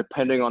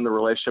depending on the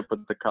relationship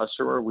with the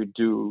customer, we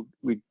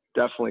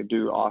definitely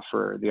do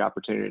offer the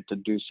opportunity to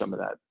do some of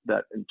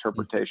that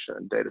interpretation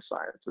and data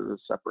science as a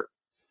separate.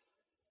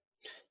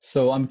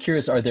 So I'm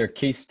curious, are there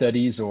case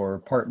studies or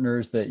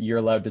partners that you're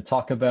allowed to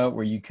talk about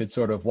where you could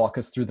sort of walk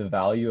us through the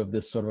value of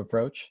this sort of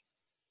approach?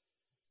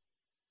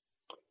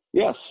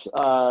 Yes.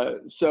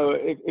 So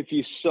if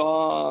you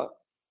saw,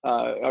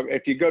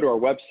 if you go to our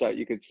website,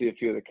 you could see a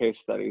few of the case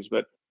studies.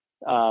 But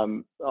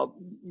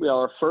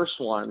our first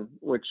one,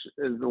 which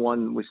is the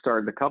one we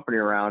started the company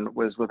around,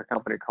 was with a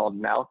company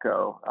called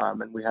Nalco,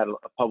 and we had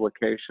a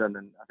publication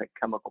in, I think,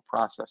 Chemical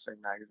Processing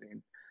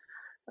magazine.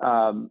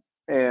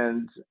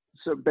 And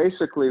so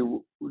basically,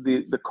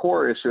 the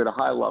core issue at a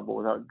high level,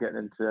 without getting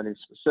into any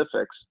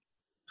specifics,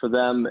 for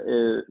them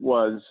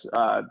was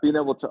being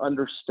able to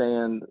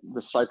understand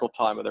the cycle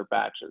time of their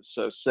batches.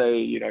 So say,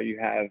 you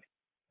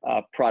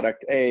have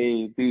product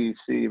A, B,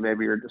 C,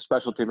 maybe you're a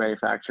specialty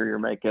manufacturer, you're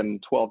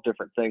making 12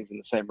 different things in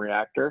the same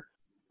reactor.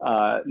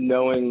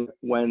 Knowing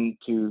when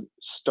to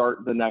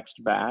start the next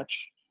batch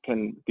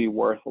can be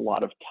worth a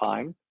lot of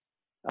time.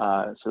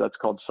 So that's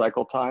called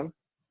cycle time.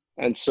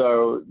 And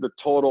so the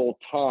total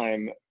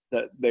time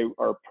that they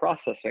are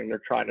processing,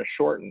 they're trying to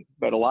shorten,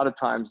 but a lot of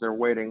times they're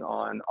waiting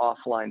on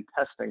offline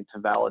testing to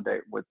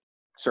validate with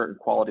certain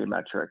quality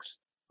metrics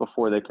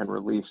before they can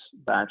release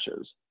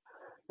batches.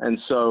 And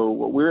so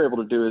what we're able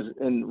to do is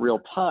in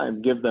real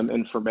time, give them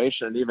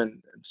information and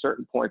even at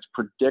certain points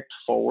predict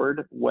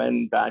forward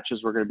when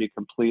batches were going to be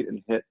complete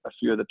and hit a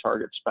few of the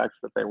target specs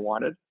that they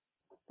wanted.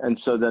 And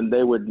so then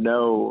they would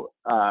know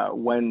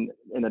when,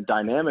 in a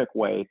dynamic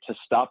way, to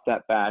stop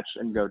that batch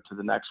and go to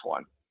the next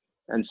one.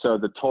 And so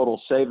the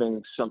total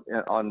savings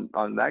on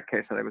that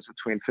case, I think it was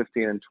between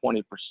 15 and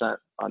 20%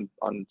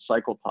 on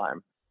cycle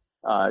time,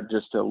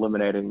 just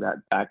eliminating that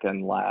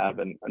back-end lab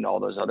and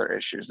all those other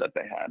issues that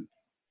they had.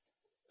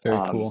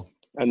 Very cool.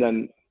 And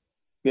then,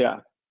 yeah.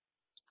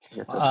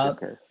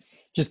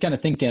 Just kind of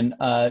thinking,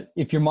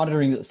 if you're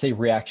monitoring, let's say,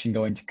 reaction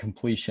going to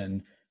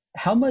completion,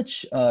 how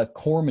much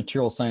core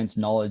material science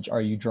knowledge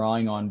are you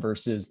drawing on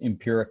versus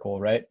empirical,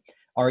 right?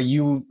 Are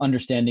you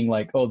understanding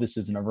like, oh, this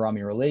is an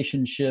Avrami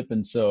relationship,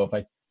 and so if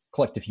I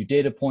collect a few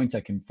data points,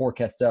 I can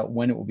forecast out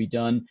when it will be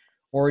done?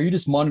 Or are you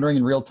just monitoring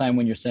in real time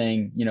when you're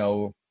saying,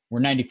 we're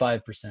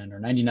 95% or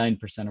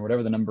 99% or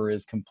whatever the number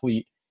is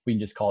complete, we can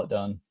just call it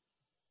done?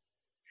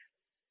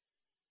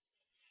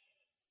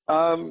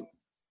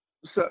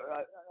 So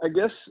I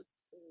guess,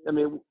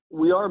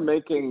 we are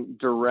making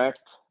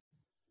direct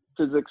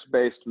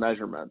physics-based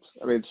measurements.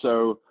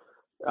 So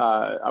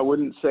I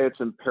wouldn't say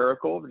it's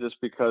empirical just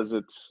because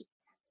it's,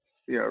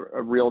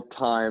 a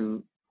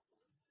real-time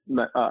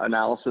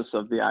analysis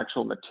of the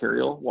actual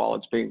material while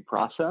it's being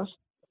processed.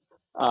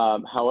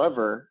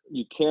 However,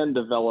 you can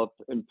develop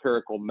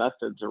empirical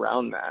methods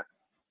around that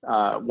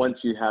once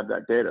you have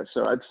that data.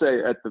 So I'd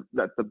say at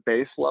the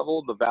base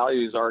level, the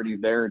value is already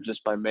there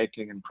just by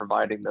making and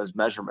providing those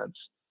measurements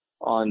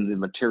on the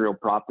material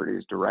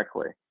properties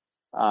directly.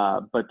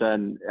 But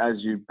then as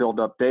you build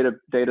up data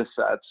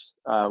sets,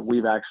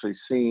 we've actually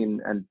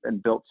seen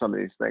and built some of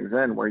these things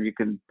in where you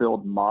can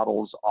build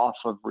models off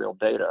of real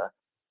data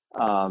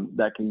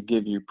that can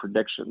give you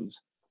predictions.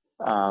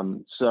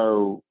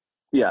 So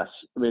yes,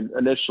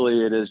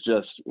 initially it is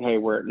just, hey,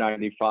 we're at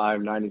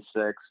 95,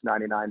 96,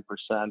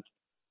 99%.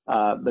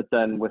 But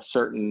then with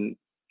certain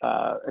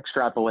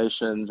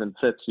extrapolations and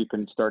fits, you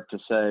can start to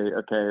say,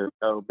 okay,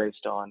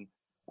 based on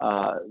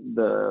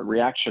the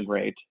reaction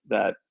rate,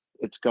 that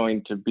it's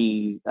going to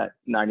be at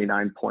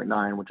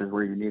 99.9, which is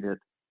where you need it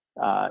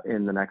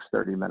in the next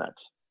 30 minutes.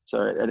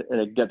 So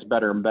it gets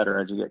better and better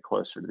as you get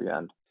closer to the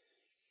end.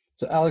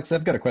 So Alex,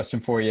 I've got a question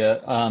for you.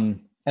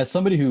 As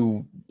somebody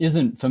who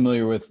isn't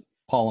familiar with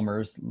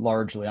polymers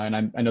largely, I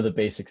know the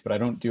basics, but I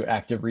don't do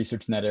active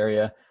research in that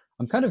area.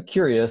 I'm kind of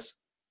curious,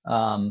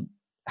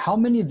 how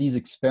many of these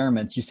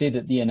experiments, you say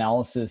that the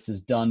analysis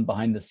is done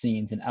behind the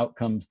scenes and out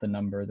comes the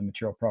number, the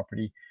material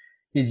property.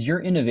 Is your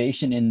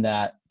innovation in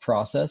that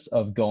process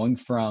of going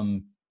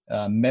from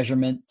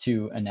measurement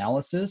to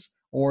analysis,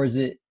 or is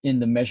it in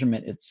the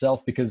measurement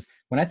itself? Because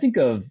when I think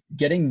of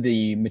getting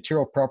the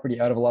material property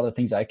out of a lot of the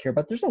things I care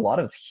about, there's a lot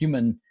of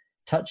human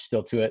touch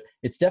still to it.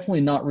 It's definitely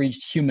not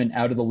reached human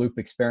out of the loop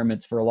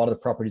experiments for a lot of the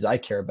properties I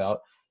care about.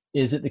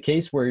 Is it the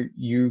case where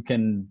you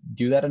can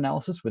do that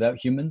analysis without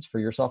humans for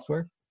your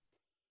software?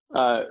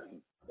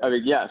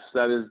 Yes,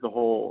 that is the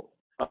whole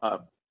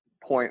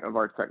point of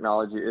our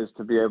technology, is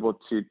to be able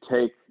to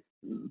take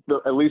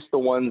at least the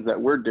ones that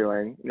we're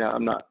doing. Now,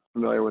 I'm not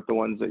familiar with the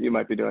ones that you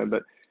might be doing,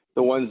 but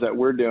the ones that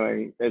we're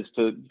doing is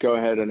to go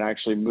ahead and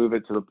actually move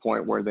it to the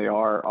point where they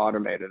are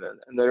automated.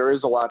 And there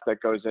is a lot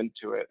that goes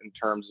into it in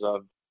terms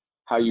of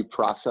how you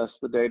process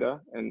the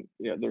data. And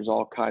there's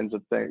all kinds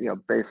of things,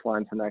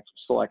 baseline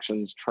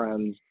selections,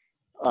 trends,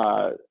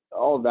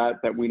 all of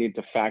that we need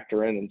to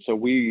factor in. And so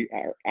we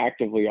are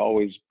actively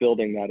always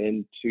building that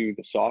into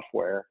the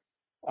software.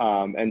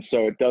 And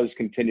so it does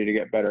continue to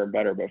get better and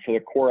better. But for the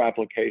core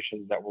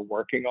applications that we're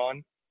working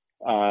on,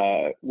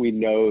 we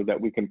know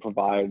that we can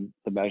provide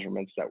the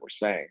measurements that we're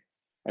saying.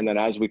 And then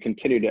as we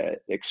continue to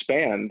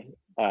expand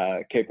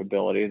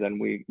capability, then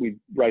we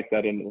write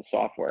that into the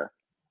software.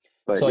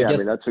 But so yeah, I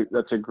guess,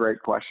 that's a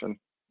great question.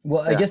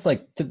 Well, I guess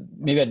to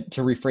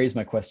rephrase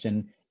my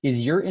question,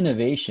 is your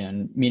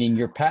innovation, meaning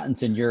your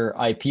patents and your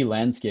IP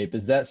landscape,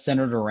 is that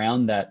centered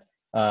around that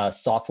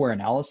software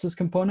analysis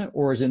component,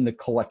 or is it in the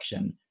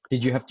collection?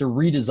 Did you have to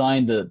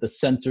redesign the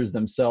sensors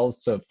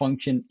themselves to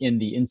function in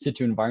the in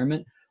situ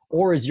environment?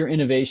 Or is your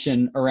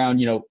innovation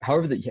around,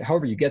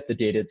 however you get the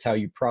data, it's how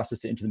you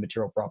process it into the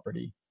material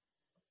property?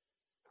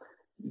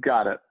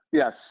 Got it.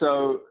 Yeah,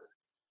 so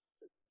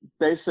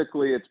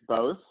basically it's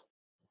both.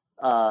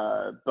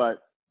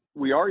 But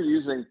we are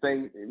using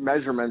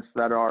measurements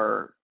that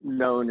are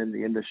known in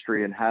the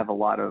industry and have a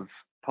lot of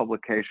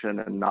publication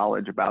and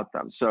knowledge about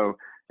them. So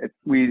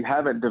we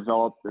haven't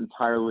developed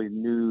entirely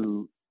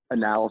new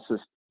analysis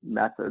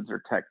methods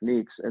or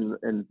techniques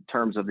in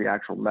terms of the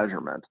actual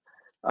measurement.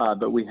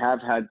 But we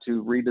have had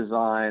to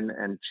redesign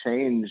and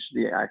change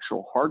the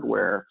actual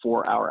hardware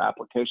for our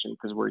application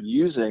because we're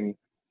using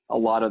a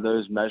lot of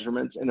those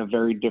measurements in a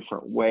very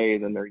different way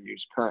than they're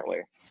used currently.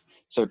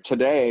 So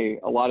today,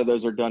 a lot of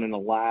those are done in a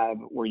lab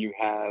where you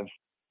have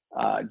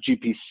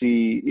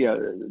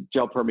GPC,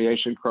 gel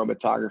permeation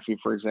chromatography,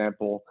 for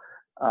example,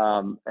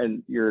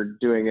 and you're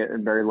doing it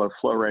in very low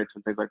flow rates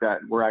and things like that.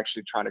 We're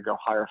actually trying to go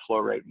higher flow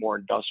rate, more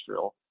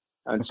industrial.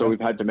 And so we've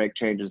had to make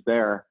changes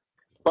there.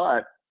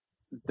 But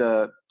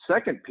the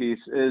second piece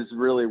is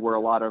really where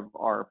a lot of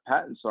our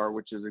patents are,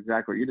 which is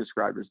exactly what you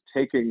described, is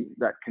taking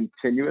that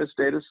continuous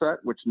data set,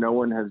 which no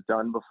one has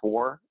done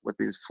before with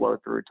these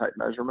flow-through type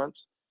measurements,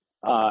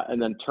 and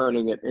then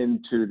turning it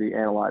into the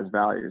analyzed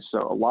values.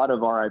 So a lot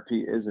of our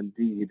IP is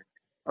indeed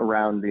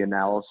around the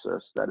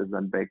analysis that is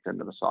then baked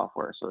into the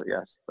software. So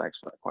yes, thanks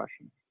for that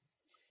question.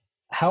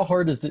 How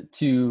hard is it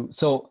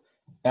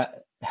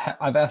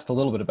I've asked a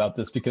little bit about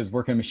this because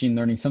working in machine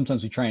learning,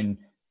 sometimes we try and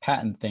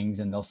patent things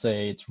and they'll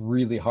say it's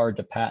really hard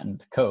to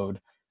patent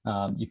code.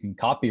 You can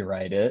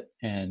copyright it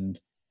and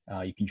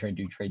you can try to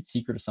do trade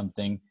secret or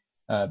something,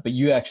 but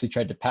you actually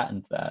tried to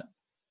patent that.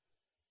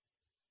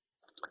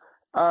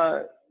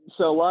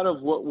 So a lot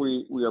of what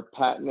we are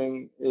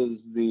patenting is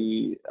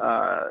the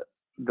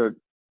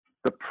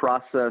the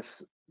process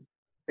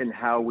in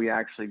how we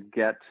actually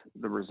get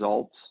the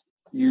results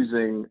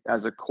using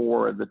as a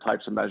core the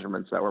types of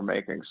measurements that we're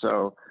making.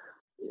 So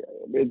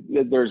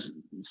there's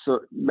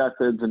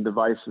methods and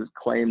devices,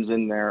 claims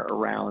in there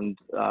around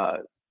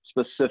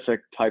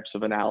specific types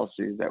of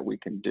analyses that we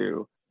can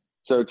do.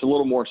 So it's a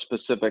little more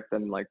specific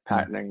than like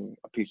patenting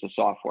a piece of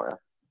software.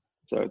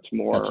 So it's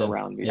more Gotcha.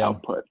 around the Yeah.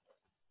 output.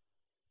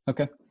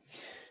 Okay.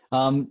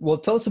 Well,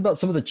 tell us about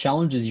some of the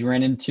challenges you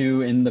ran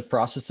into in the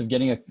process of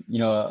getting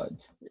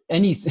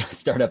any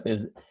startup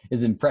is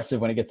impressive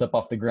when it gets up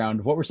off the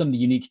ground. What were some of the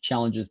unique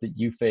challenges that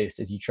you faced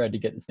as you tried to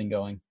get this thing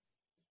going?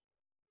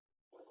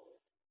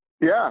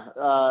 Yeah,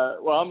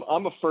 well,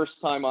 I'm a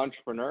first-time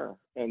entrepreneur,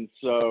 and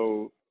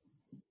so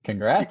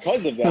Congrats.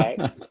 because of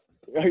that,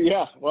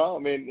 yeah. Well, I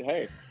mean,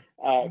 hey,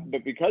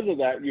 but because of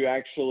that,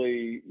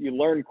 you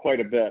learn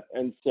quite a bit,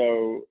 and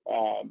so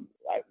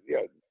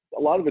a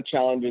lot of the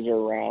challenges are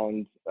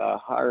around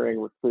hiring,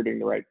 recruiting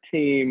the right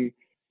team,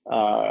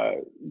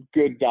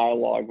 good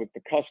dialogue with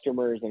the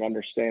customers, and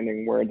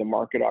understanding where the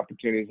market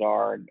opportunities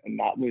are, and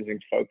not losing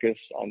focus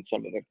on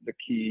some of the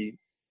key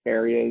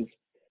areas.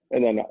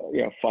 And then,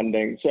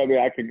 funding. So, I mean,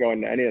 I could go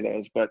into any of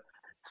those, but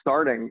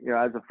starting,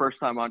 as a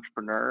first-time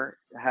entrepreneur,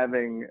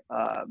 having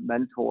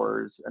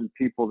mentors and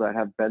people that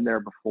have been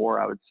there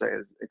before, I would say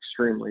is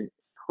extremely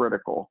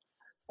critical.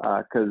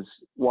 Because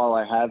while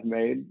I have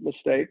made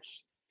mistakes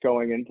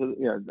going into,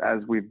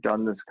 as we've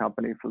done this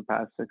company for the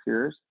past 6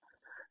 years,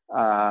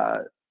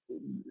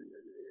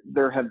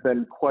 there have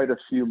been quite a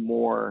few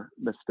more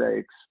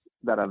mistakes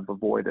that I've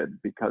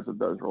avoided because of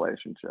those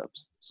relationships.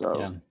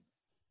 So,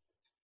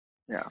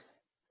 yeah.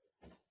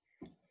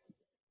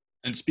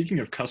 And speaking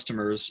of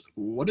customers,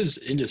 what is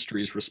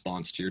industry's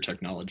response to your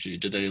technology?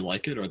 Do they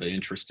like it? Are they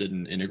interested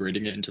in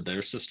integrating it into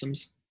their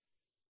systems?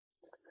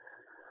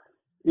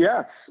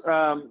 Yes.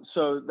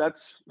 So that's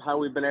how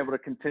we've been able to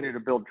continue to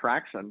build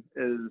traction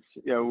is,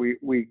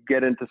 we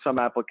get into some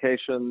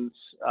applications,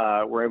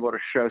 we're able to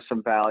show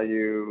some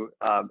value.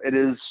 It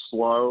is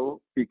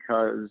slow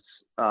because,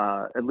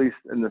 at least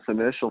in this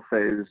initial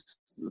phase,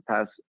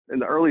 in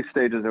the early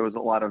stages, there was a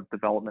lot of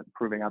development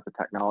proving out the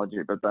technology,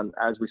 but then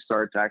as we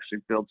started to actually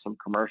build some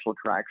commercial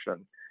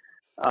traction,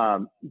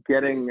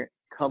 getting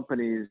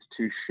companies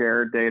to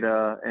share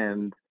data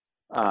and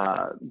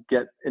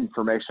get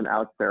information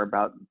out there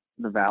about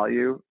the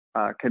value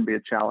can be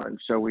a challenge.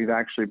 So we've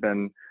actually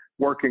been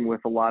working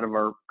with a lot of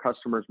our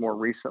customers more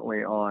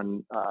recently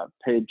on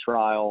paid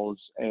trials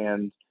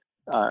and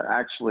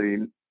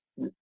actually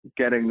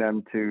getting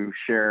them to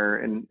share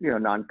in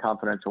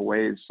non-confidential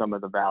ways some of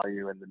the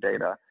value in the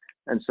data.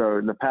 And so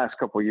in the past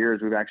couple of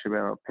years, we've actually been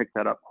able to pick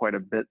that up quite a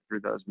bit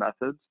through those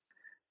methods,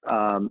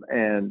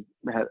 and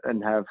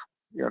have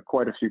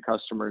quite a few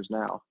customers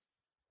now.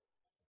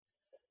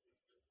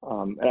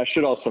 And I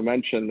should also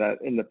mention that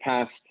in the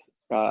past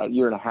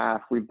year and a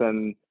half, we've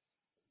been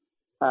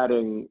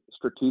adding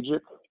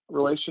strategic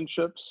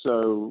relationships.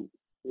 So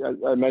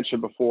I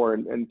mentioned before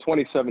in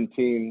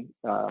 2017,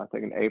 I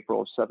think in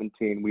April of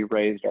 17, we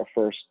raised our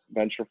first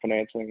venture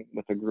financing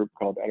with a group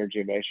called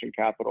Energy Nation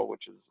Capital,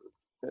 which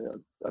is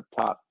a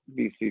top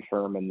VC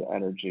firm in the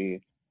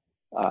energy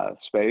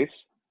space.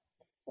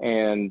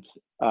 And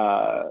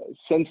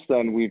since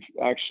then, we've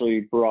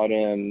actually brought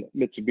in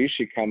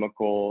Mitsubishi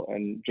Chemical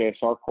and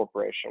JSR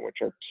Corporation, which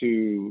are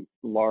two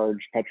large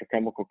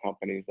petrochemical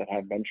companies that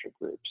have venture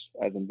groups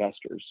as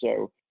investors.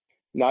 So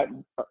not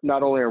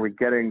only are we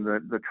getting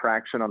the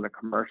traction on the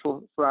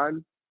commercial side,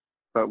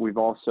 but we've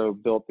also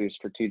built these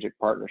strategic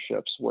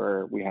partnerships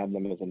where we have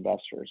them as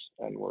investors,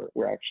 and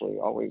we're actually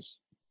always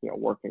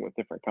working with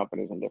different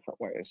companies in different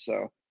ways.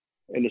 So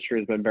industry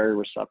has been very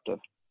receptive.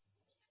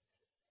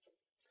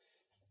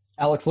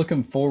 Alex,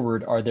 looking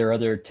forward, are there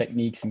other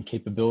techniques and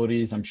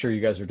capabilities I'm sure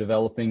you guys are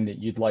developing that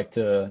you'd like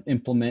to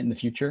implement in the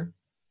future?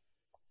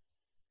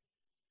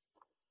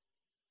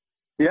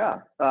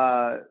 Yeah,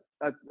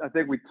 I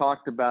think we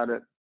talked about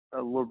it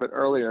a little bit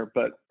earlier,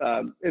 but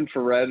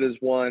infrared is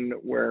one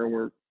where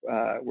we're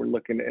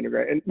looking to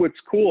integrate. And what's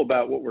cool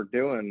about what we're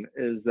doing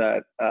is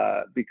that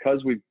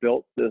because we've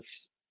built this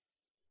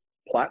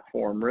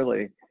platform,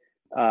 really,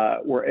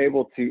 we're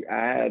able to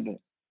add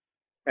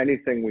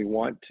anything we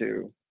want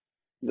to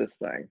this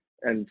thing.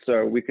 And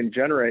so we can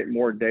generate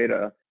more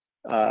data,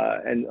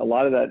 and a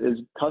lot of that is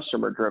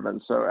customer driven.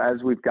 So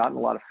as we've gotten a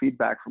lot of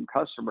feedback from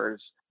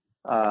customers,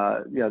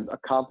 a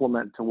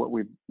complement to what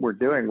we're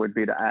doing would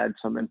be to add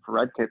some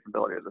infrared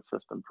capability to the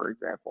system, for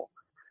example.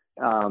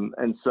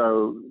 And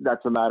so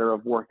that's a matter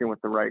of working with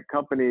the right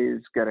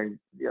companies, getting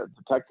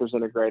detectors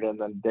integrated,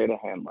 and then data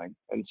handling.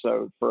 And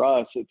so for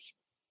us, it's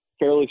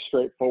fairly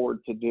straightforward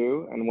to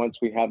do. And once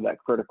we have that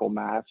critical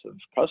mass of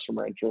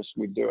customer interest,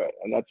 we do it.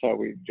 And that's how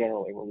we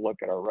generally will look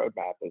at our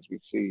roadmap as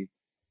we see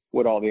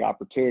what all the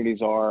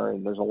opportunities are.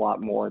 And there's a lot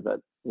more that,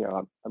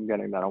 I'm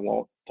getting that I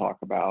won't talk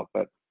about,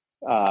 but,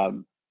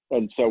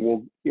 and so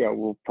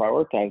we'll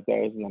prioritize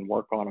those and then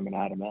work on them and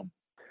add them in.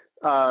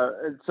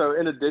 And so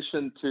in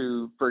addition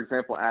to, for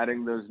example,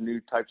 adding those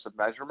new types of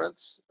measurements,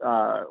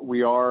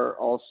 we are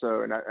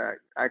also, and I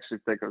actually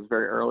think it was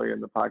very early in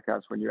the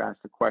podcast when you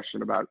asked the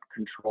question about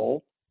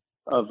control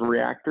of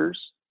reactors.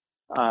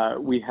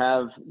 We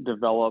have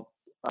developed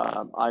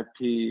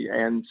IP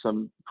and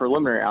some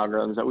preliminary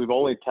algorithms that we've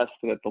only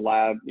tested at the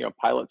lab,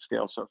 pilot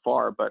scale so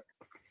far, but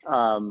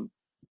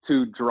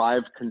to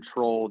drive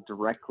control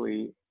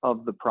directly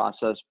of the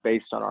process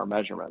based on our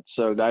measurements.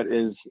 So that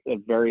is a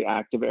very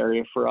active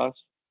area for us.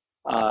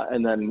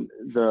 And then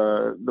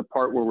the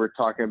part where we're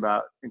talking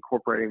about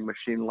incorporating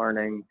machine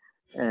learning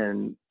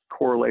and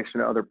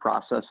correlation to other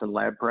process and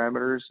lab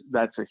parameters,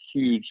 that's a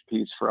huge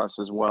piece for us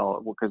as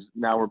well, because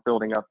now we're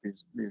building up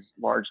these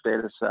large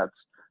data sets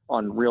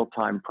on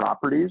real-time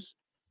properties.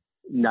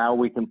 Now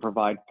we can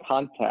provide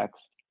context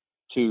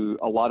to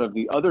a lot of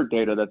the other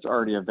data that's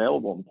already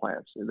available in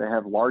plants. They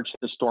have large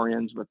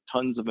historians with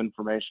tons of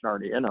information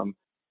already in them,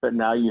 but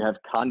now you have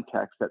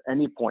context at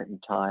any point in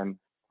time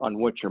on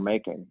what you're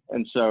making.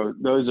 And so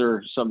those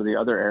are some of the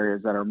other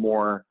areas that are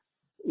more,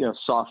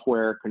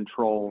 software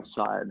control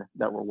side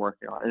that we're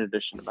working on in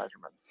addition to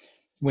measurement.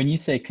 When you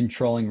say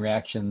controlling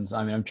reactions,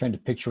 I mean, I'm trying to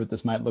picture what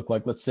this might look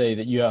like. Let's say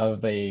that you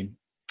have a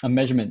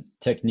measurement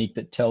technique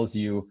that tells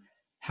you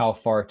how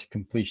far to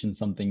completion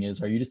something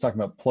is. Are you just talking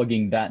about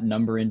plugging that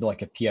number into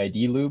like a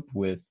PID loop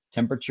with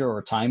temperature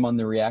or time on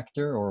the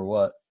reactor, or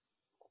what?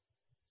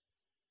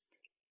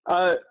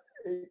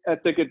 I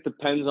think it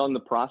depends on the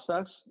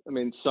process. I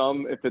mean,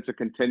 if it's a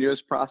continuous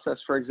process,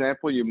 for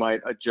example, you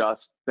might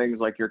adjust things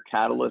like your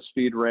catalyst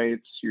feed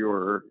rates,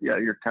 your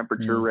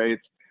temperature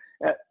rates.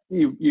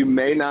 You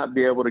may not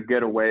be able to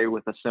get away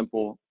with a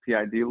simple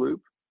PID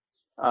loop.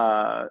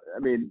 I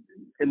mean,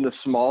 in the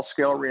small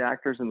scale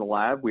reactors in the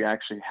lab, we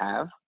actually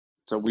have.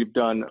 So we've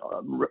done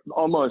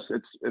almost,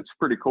 it's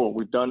pretty cool.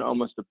 We've done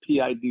almost a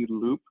PID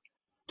loop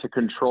to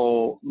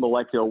control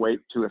molecular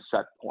weight to a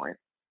set point.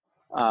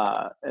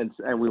 And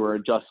we were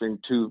adjusting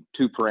two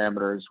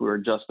parameters. We were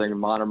adjusting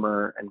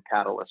monomer and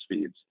catalyst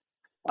feeds.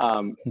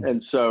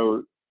 And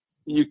so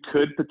you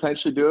could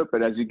potentially do it,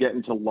 but as you get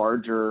into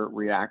larger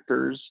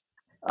reactors,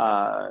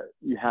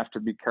 you have to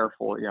be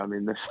careful. I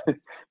mean, there's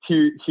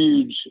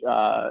huge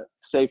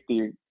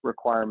safety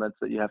requirements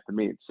that you have to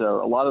meet.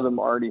 So a lot of them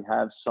already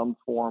have some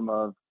form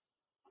of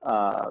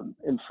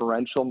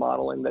inferential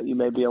modeling that you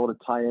may be able to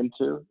tie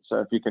into. So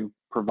if you can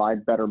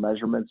provide better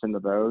measurements into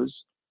those,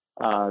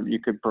 you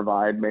could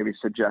provide maybe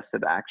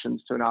suggested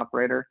actions to an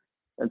operator.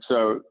 And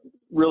so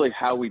really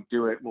how we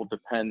do it will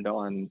depend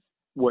on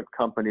what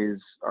companies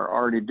are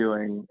already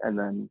doing and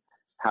then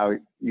how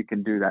you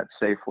can do that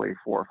safely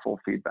for full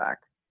feedback.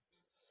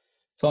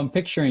 So I'm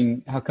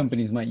picturing how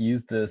companies might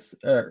use this,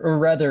 or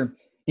rather,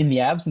 in the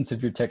absence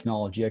of your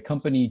technology, a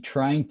company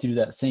trying to do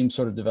that same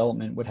sort of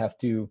development would have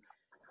to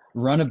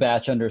run a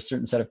batch under a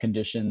certain set of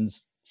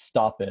conditions,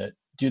 stop it,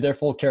 do their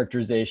full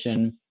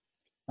characterization.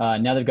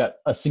 Now they've got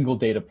a single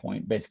data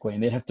point, basically,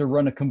 and they'd have to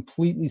run a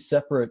completely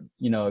separate,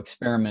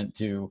 experiment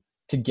to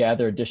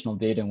gather additional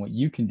data. And what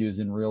you can do is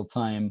in real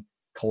time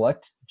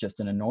collect just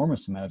an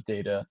enormous amount of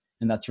data,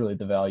 and that's really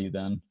the value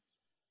then.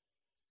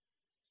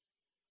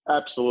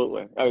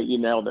 Absolutely. You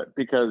nailed it.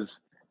 Because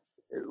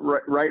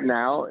right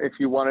now, if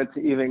you wanted to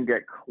even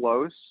get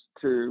close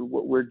to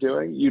what we're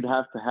doing, you'd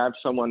have to have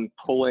someone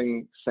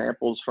pulling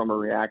samples from a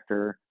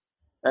reactor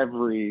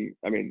maybe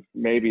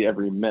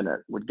every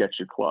minute would get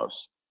you close.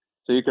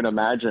 So you can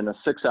imagine a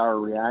 6-hour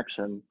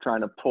reaction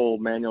trying to pull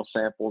manual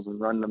samples and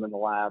run them in the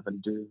lab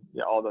and do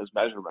all those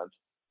measurements,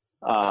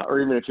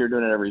 or even if you're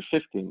doing it every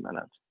 15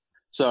 minutes.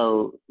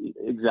 So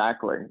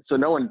exactly. So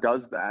no one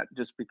does that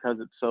just because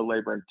it's so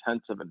labor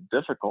intensive and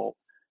difficult.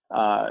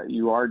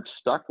 You are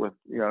stuck with,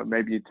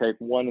 maybe you take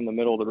one in the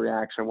middle of the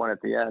reaction, one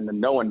at the end,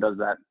 and no one does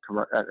that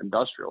at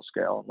industrial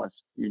scale unless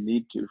you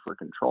need to for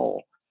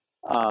control.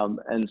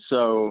 And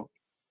so,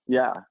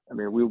 yeah, I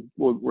mean,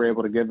 we're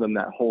able to give them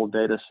that whole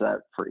data set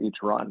for each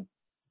run.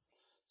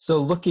 So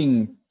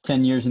looking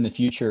 10 years in the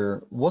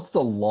future, what's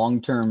the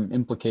long-term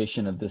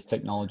implication of this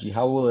technology?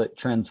 How will it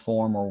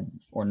transform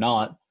or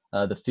not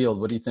the field?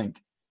 What do you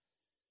think?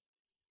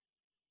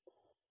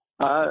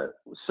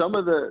 Some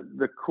of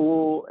the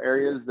cool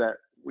areas that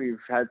we've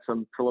had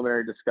some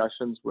preliminary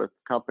discussions with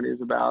companies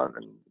about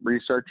and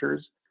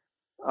researchers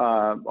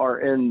are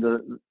in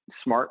the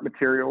smart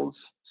materials.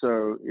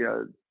 So,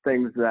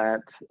 things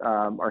that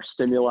are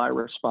stimuli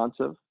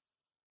responsive.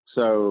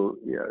 So,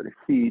 the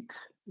heat,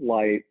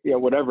 light,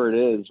 whatever it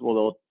is,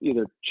 they'll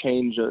either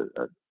change,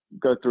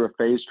 go through a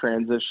phase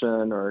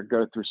transition or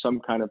go through some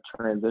kind of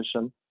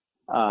transition.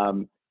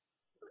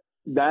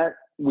 That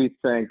we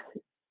think,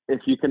 if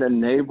you can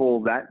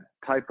enable that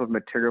type of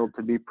material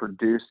to be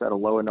produced at a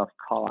low enough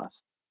cost,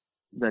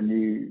 then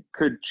you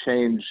could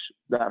change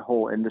that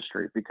whole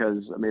industry.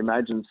 Because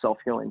imagine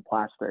self-healing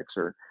plastics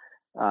or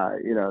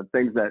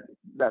things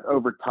that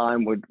over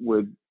time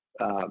would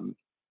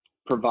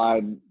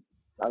provide,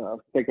 I don't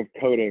know, think of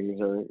coatings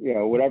or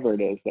whatever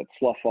it is that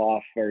slough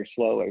off very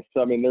slowly.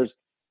 So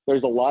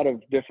there's a lot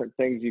of different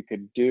things you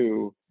could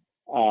do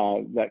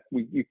that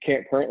you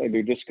can't currently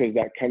do just because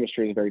that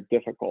chemistry is very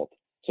difficult.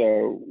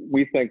 So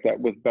we think that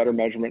with better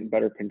measurement and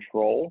better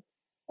control,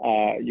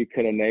 you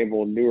can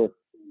enable newer,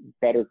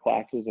 better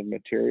classes of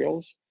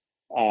materials,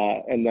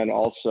 and then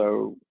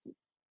also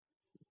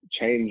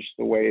change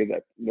the way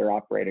that they're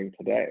operating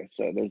today.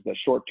 So there's the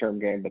short-term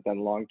gain, but then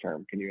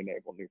long-term, can you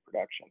enable new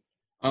production?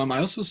 I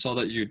also saw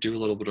that you do a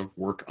little bit of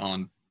work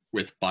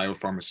with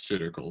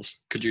biopharmaceuticals.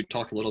 Could you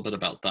talk a little bit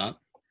about that?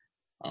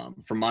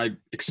 From my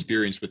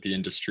experience with the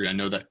industry, I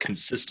know that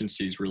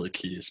consistency is really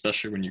key,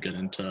 especially when you get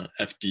into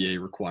FDA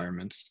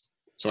requirements.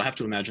 So I have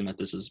to imagine that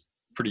this is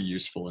pretty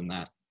useful in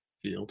that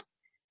field.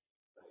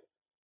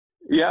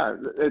 Yeah,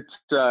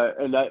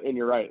 and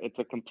you're right. It's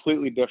a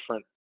completely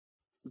different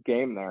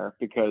game there,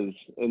 because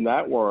in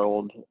that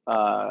world,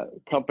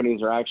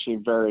 companies are actually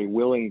very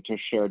willing to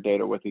share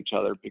data with each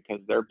other, because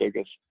their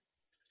biggest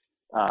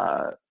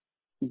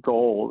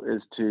goal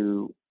is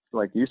to,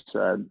 like you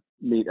said,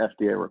 meet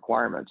FDA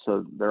requirements.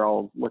 So they're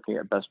all looking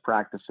at best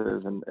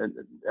practices, and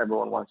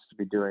everyone wants to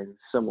be doing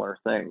similar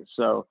things.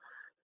 So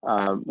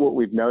what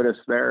we've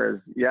noticed there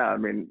is, yeah, I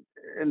mean,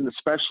 and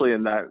especially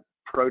in that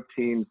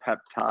protein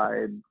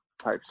peptide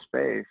type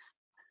space,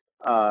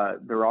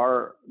 there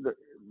are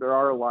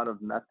a lot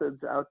of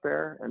methods out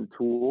there and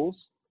tools.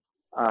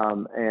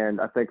 And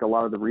I think a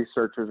lot of the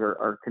researchers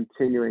are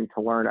continuing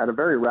to learn at a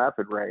very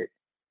rapid rate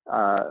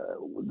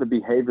the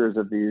behaviors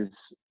of these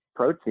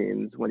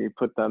proteins when you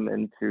put them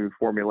into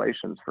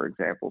formulations, for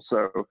example.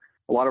 So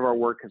a lot of our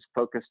work has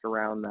focused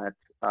around that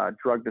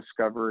drug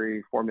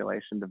discovery,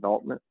 formulation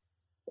development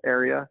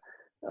area.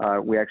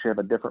 We actually have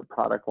a different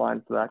product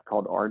line for that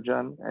called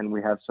Argen, and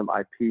we have some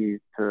IP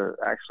to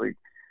actually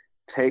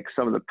take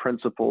some of the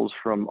principles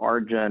from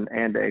Argen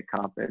and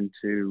ACOMP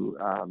into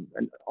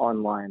an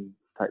online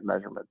type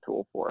measurement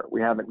tool for it.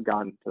 We haven't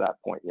gotten to that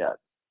point yet.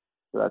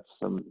 So that's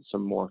some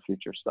more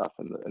future stuff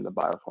in the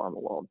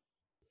biopharma world.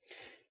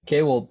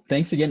 Okay, well,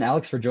 thanks again,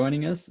 Alex, for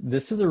joining us.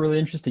 This is a really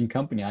interesting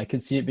company. I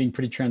could see it being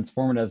pretty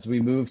transformative as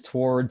we move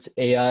towards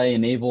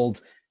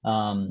AI-enabled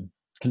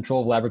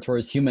control of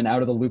laboratories, human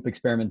out-of-the-loop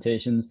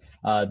experimentations.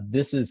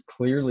 This is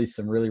clearly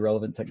some really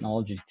relevant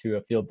technology to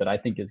a field that I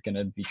think is going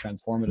to be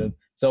transformative.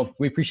 So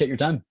we appreciate your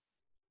time.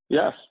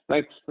 Yes,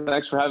 thanks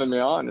for having me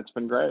on. It's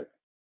been great.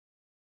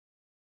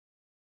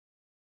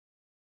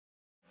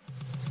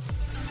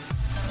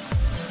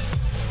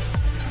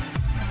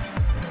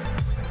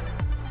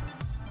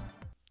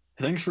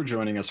 Thanks for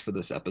joining us for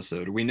this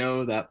episode. We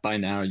know that by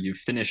now you've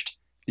finished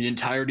the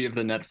entirety of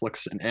the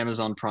Netflix and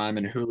Amazon Prime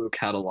and Hulu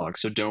catalog,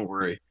 so don't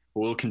worry.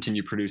 We'll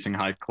continue producing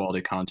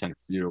high-quality content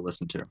for you to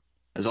listen to.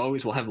 As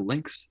always, we'll have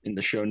links in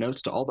the show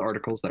notes to all the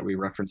articles that we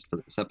referenced for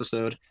this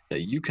episode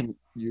that you can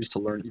use to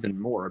learn even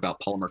more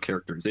about polymer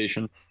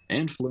characterization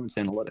and Fluence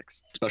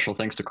Analytics. Special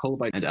thanks to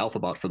Colobyte and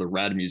Alphabot for the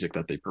rad music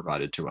that they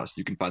provided to us.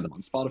 You can find them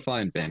on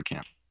Spotify and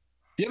Bandcamp.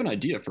 If you have an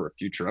idea for a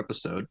future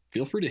episode,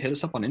 feel free to hit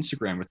us up on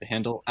Instagram with the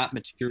handle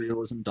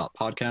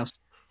 @materialism.podcast,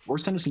 or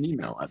send us an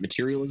email at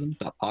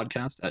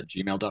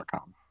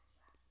materialism.podcast@gmail.com.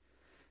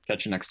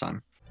 Catch you next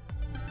time.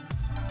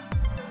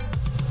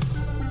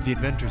 The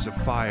inventors of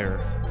fire,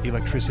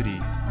 electricity,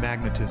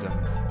 magnetism,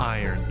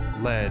 iron,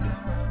 lead,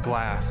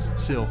 glass,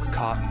 silk,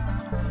 cotton,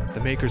 the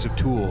makers of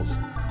tools,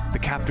 the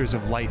captors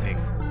of lightning,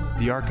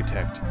 the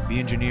architect, the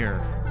engineer,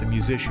 the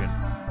musician,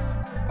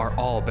 are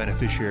all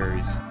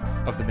beneficiaries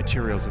of the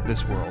materials of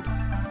this world,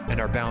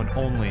 and are bound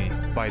only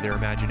by their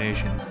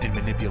imaginations in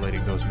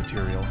manipulating those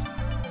materials.